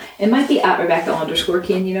as well. It might be at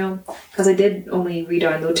Rebecca_Kane, you know, because I did only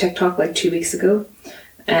re-download TikTok like 2 weeks ago,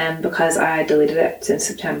 because I deleted it since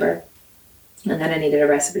September and then I needed a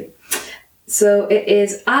recipe. So it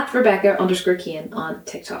is at Rebecca_Kane on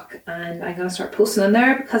TikTok, and I'm going to start posting on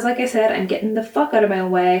there because, like I said, I'm getting the fuck out of my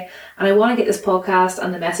own way and I want to get this podcast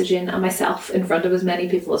and the messaging and myself in front of as many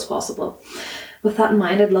people as possible. With that in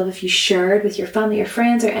mind, I'd love if you shared with your family or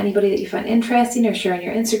friends or anybody that you find interesting, or share on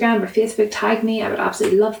your Instagram or Facebook, tag me. I would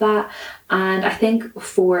absolutely love that. And I think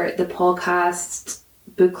for the podcast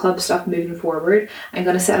book club stuff moving forward, I'm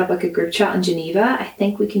going to set up like a group chat in Geneva. I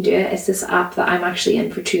think we can do it. It's this app that I'm actually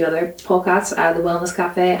in for 2 other podcasts, the Wellness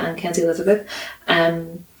Cafe and Kenzie Elizabeth.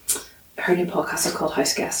 Her new podcast is called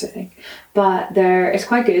House Guest, I think, but it's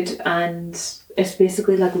quite good, and it's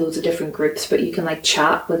basically like loads of different groups, but you can like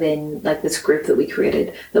chat within like this group that we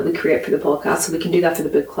create for the podcast. So we can do that for the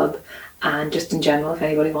book club and just in general if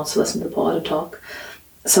anybody wants to listen to the pod and talk.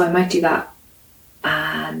 So I might do that,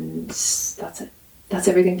 and that's it. That's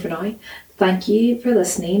everything for now. Thank you for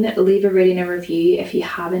listening. Leave a rating and review if you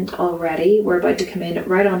haven't already. We're about to come in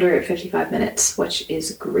right under 55 minutes, which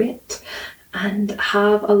is great. and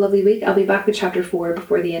have a lovely week. I'll be back with chapter 4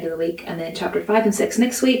 before the end of the week, and then chapter 5 and 6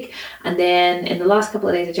 next week, and then in the last couple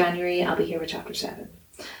of days of January I'll be here with chapter 7.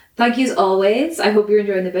 Thank you as always. I hope you're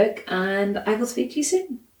enjoying the book, and I will speak to you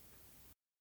soon.